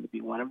happened to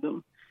be one of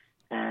them.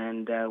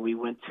 And we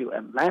went to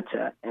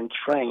Atlanta and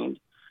trained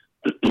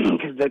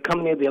because the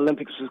company of the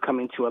Olympics was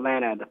coming to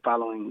Atlanta the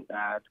following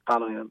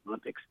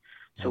Olympics.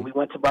 So we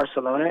went to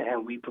Barcelona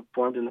and we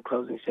performed in the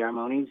closing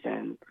ceremonies,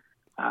 and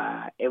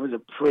it was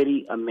a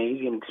pretty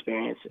amazing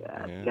experience.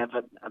 I've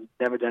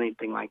never done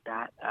anything like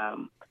that.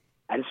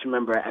 I just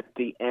remember at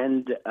the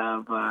end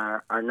of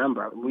our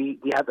number, we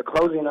had the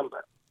closing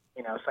number.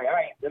 It's like, all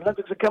right, the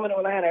Olympics are coming to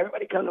Atlanta.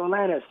 Everybody come to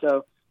Atlanta.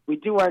 So we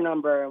do our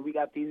number, and we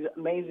got these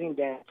amazing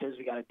dancers.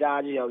 We got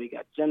Adagio, we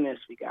got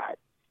gymnasts, we got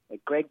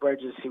Greg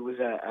Burgess, who was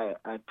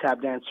a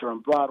tap dancer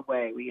on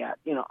Broadway. We got,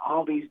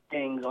 all these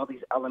things, all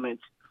these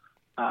elements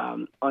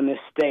on this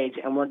stage,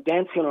 and we're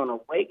dancing on a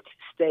waked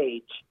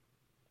stage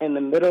in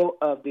the middle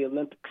of the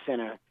Olympic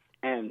Center,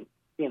 and,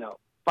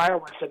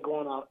 fireworks are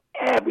going off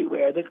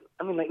everywhere. It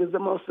was the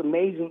most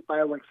amazing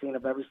fireworks scene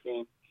I've ever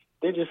seen.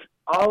 They're just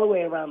all the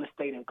way around the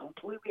stadium,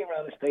 completely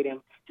around the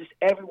stadium, just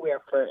everywhere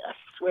for, I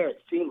swear,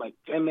 it seemed like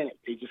 10 minutes.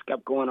 They just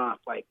kept going off,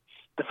 like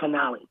the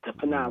finale. Right.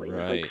 It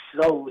was like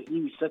so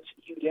huge, such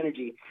huge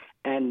energy.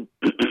 And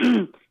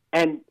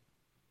and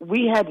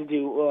we had to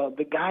do,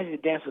 the guys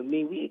that danced with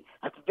me,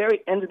 at the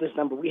very end of this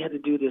number, we had to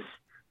do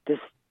this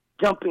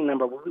jumping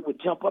number where we would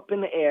jump up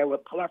in the air,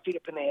 we'd pull our feet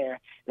up in the air,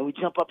 and we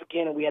jump up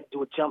again, and we had to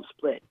do a jump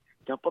split.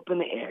 Jump up in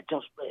the air,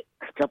 jump split,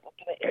 jump up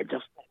in the air,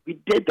 jump split. We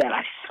did that,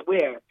 I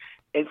swear.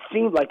 It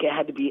seemed like it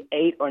had to be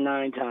 8 or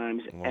 9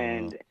 times,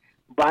 and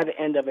by the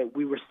end of it,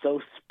 we were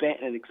so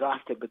spent and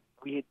exhausted, but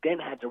we then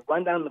had to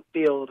run down the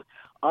field,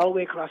 all the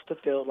way across the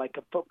field like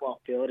a football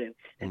field,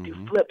 and do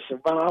flips and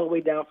run all the way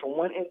down from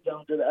one end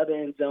zone to the other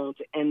end zone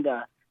to end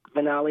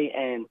finale,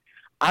 and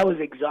I was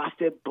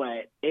exhausted,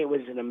 but it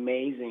was an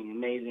amazing,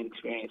 amazing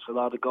experience with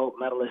all the gold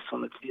medalists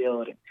on the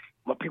field and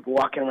more people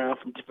walking around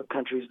from different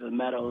countries with the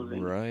medals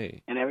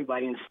and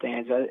everybody in the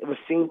stands. It was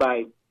seen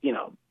by,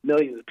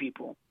 millions of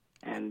people,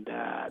 and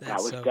that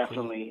was so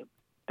definitely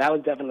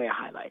a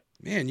highlight.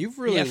 Man, you've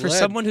really for led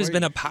someone who's quite-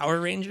 been a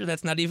Power Ranger,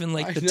 that's not even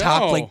like I the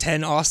top know.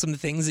 10 awesome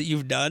things that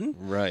you've done.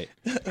 Right.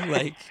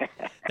 Like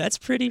that's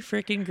pretty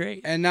freaking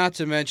great. And not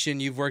to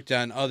mention, you've worked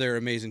on other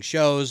amazing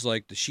shows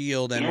like The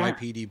Shield,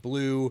 NYPD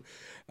Blue,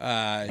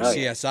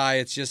 CSI.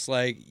 It's just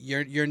like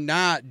you're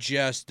not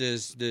just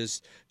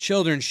this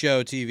children's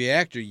show TV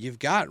actor. You've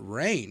got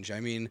range. I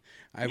mean,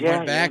 I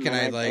went back and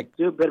I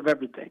do a bit of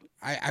everything.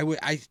 I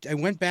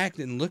went back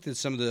and looked at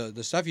some of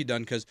the stuff you've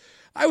done because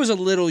I was a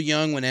little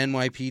young when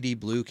NYPD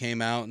Blue came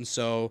out, and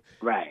so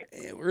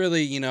it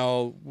really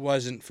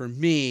wasn't for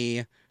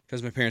me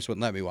because my parents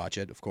wouldn't let me watch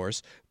it, of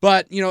course.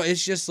 But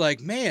it's just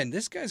like, man,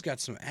 this guy's got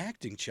some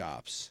acting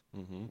chops,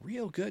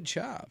 real good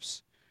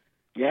chops.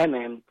 Yeah,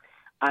 man.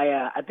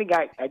 I think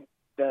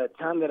the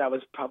time that I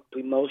was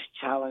probably most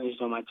challenged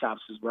on my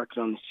chops was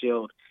working on The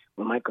Shield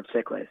with Michael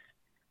Chiklis.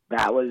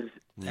 That was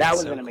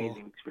an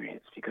amazing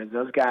experience because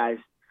those guys,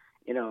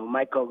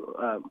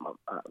 Michael,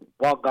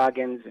 Walt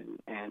Goggins,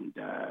 and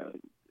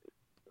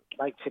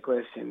Mike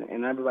Chiklis,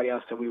 and everybody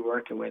else that we were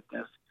working with.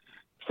 That's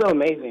so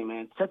amazing,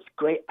 man. Such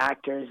great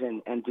actors,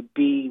 and to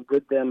be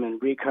with them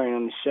and recurring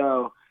on the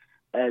show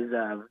as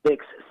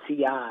Vic's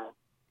CI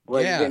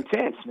was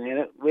intense, man.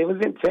 It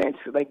was intense.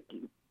 Like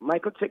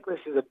Michael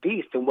Chiklis is a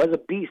beast and was a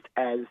beast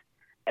as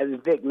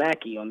Vic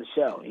Mackey on the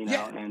show,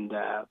 And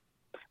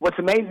what's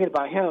amazing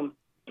about him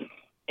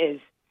is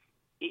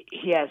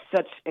he has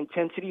such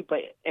intensity, but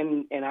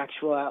in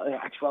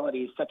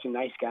actuality, he's such a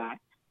nice guy.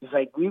 It's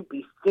like we'd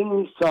be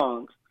singing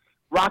songs,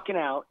 rocking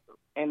out,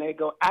 and they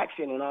go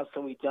action, and all of a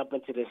sudden we jump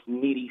into this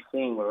meaty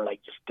thing where we're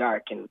like just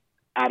dark and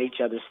at each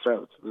other's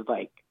throats.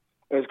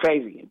 It was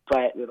crazy,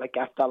 but like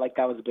I felt like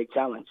that was a big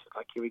challenge.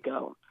 Like here we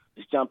go,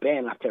 just jump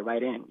in, I fit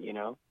right in,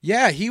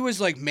 Yeah, he was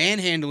like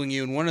manhandling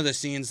you in one of the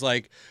scenes,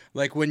 like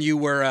when you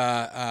were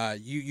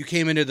you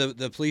came into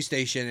the police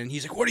station, and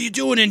he's like, "What are you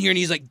doing in here?" And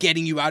he's like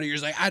getting you out of here.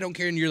 He's like, "I don't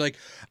care," and you're like,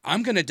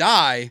 "I'm gonna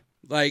die,"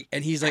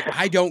 and he's like,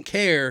 "I don't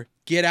care,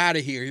 get out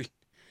of here."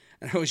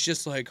 And I was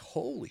just like,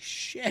 "Holy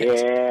shit!"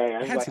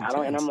 Yeah,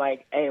 and I'm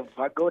like, "Hey, if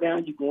I go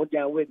down, you going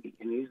down with me?"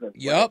 And he's like,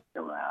 "Yep."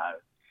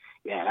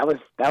 Yeah,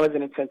 that was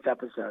an intense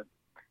episode.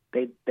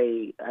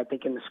 They I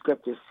think in the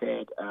script it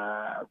said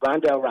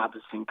Rondell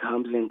Robinson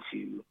comes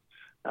into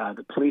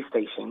the police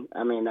station.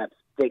 I mean, that's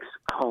Vic's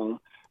home,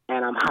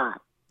 and I'm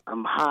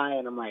high,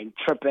 and I'm like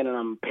tripping, and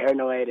I'm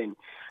paranoid, and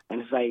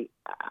it's like,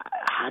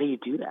 how do you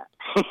do that?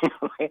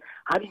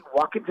 How do you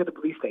walk into the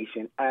police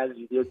station as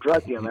your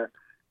drug dealer?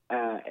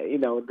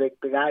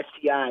 The guy's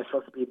CI is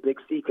supposed to be a big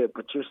secret,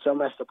 but you're so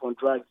messed up on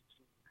drugs,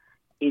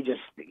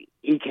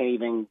 he can't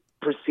even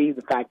perceive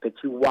the fact that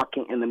you're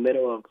walking in the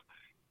middle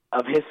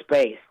of his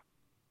space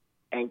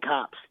and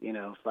cops.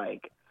 It's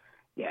like,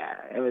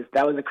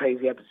 that was a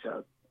crazy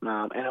episode, and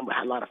I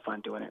had a lot of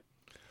fun doing it.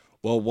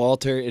 Well,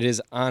 Walter, it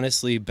has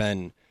honestly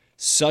been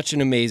such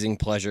an amazing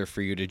pleasure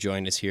for you to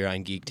join us here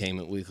on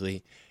Geektainment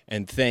Weekly,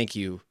 and thank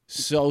you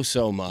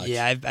so much.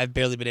 Yeah, I've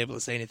barely been able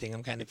to say anything.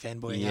 I'm kind of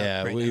fanboying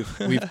out right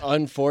now. we've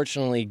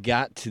unfortunately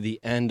got to the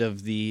end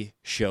of the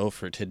show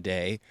for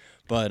today,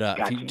 but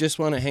if you just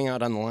want to hang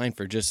out on the line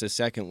for just a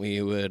second,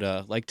 we would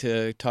like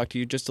to talk to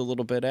you just a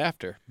little bit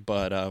after.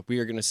 But we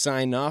are going to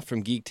sign off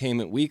from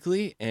Geektainment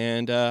Weekly,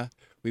 and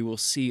we will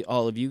see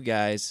all of you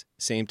guys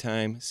same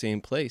time,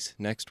 same place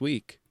next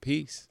week.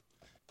 Peace.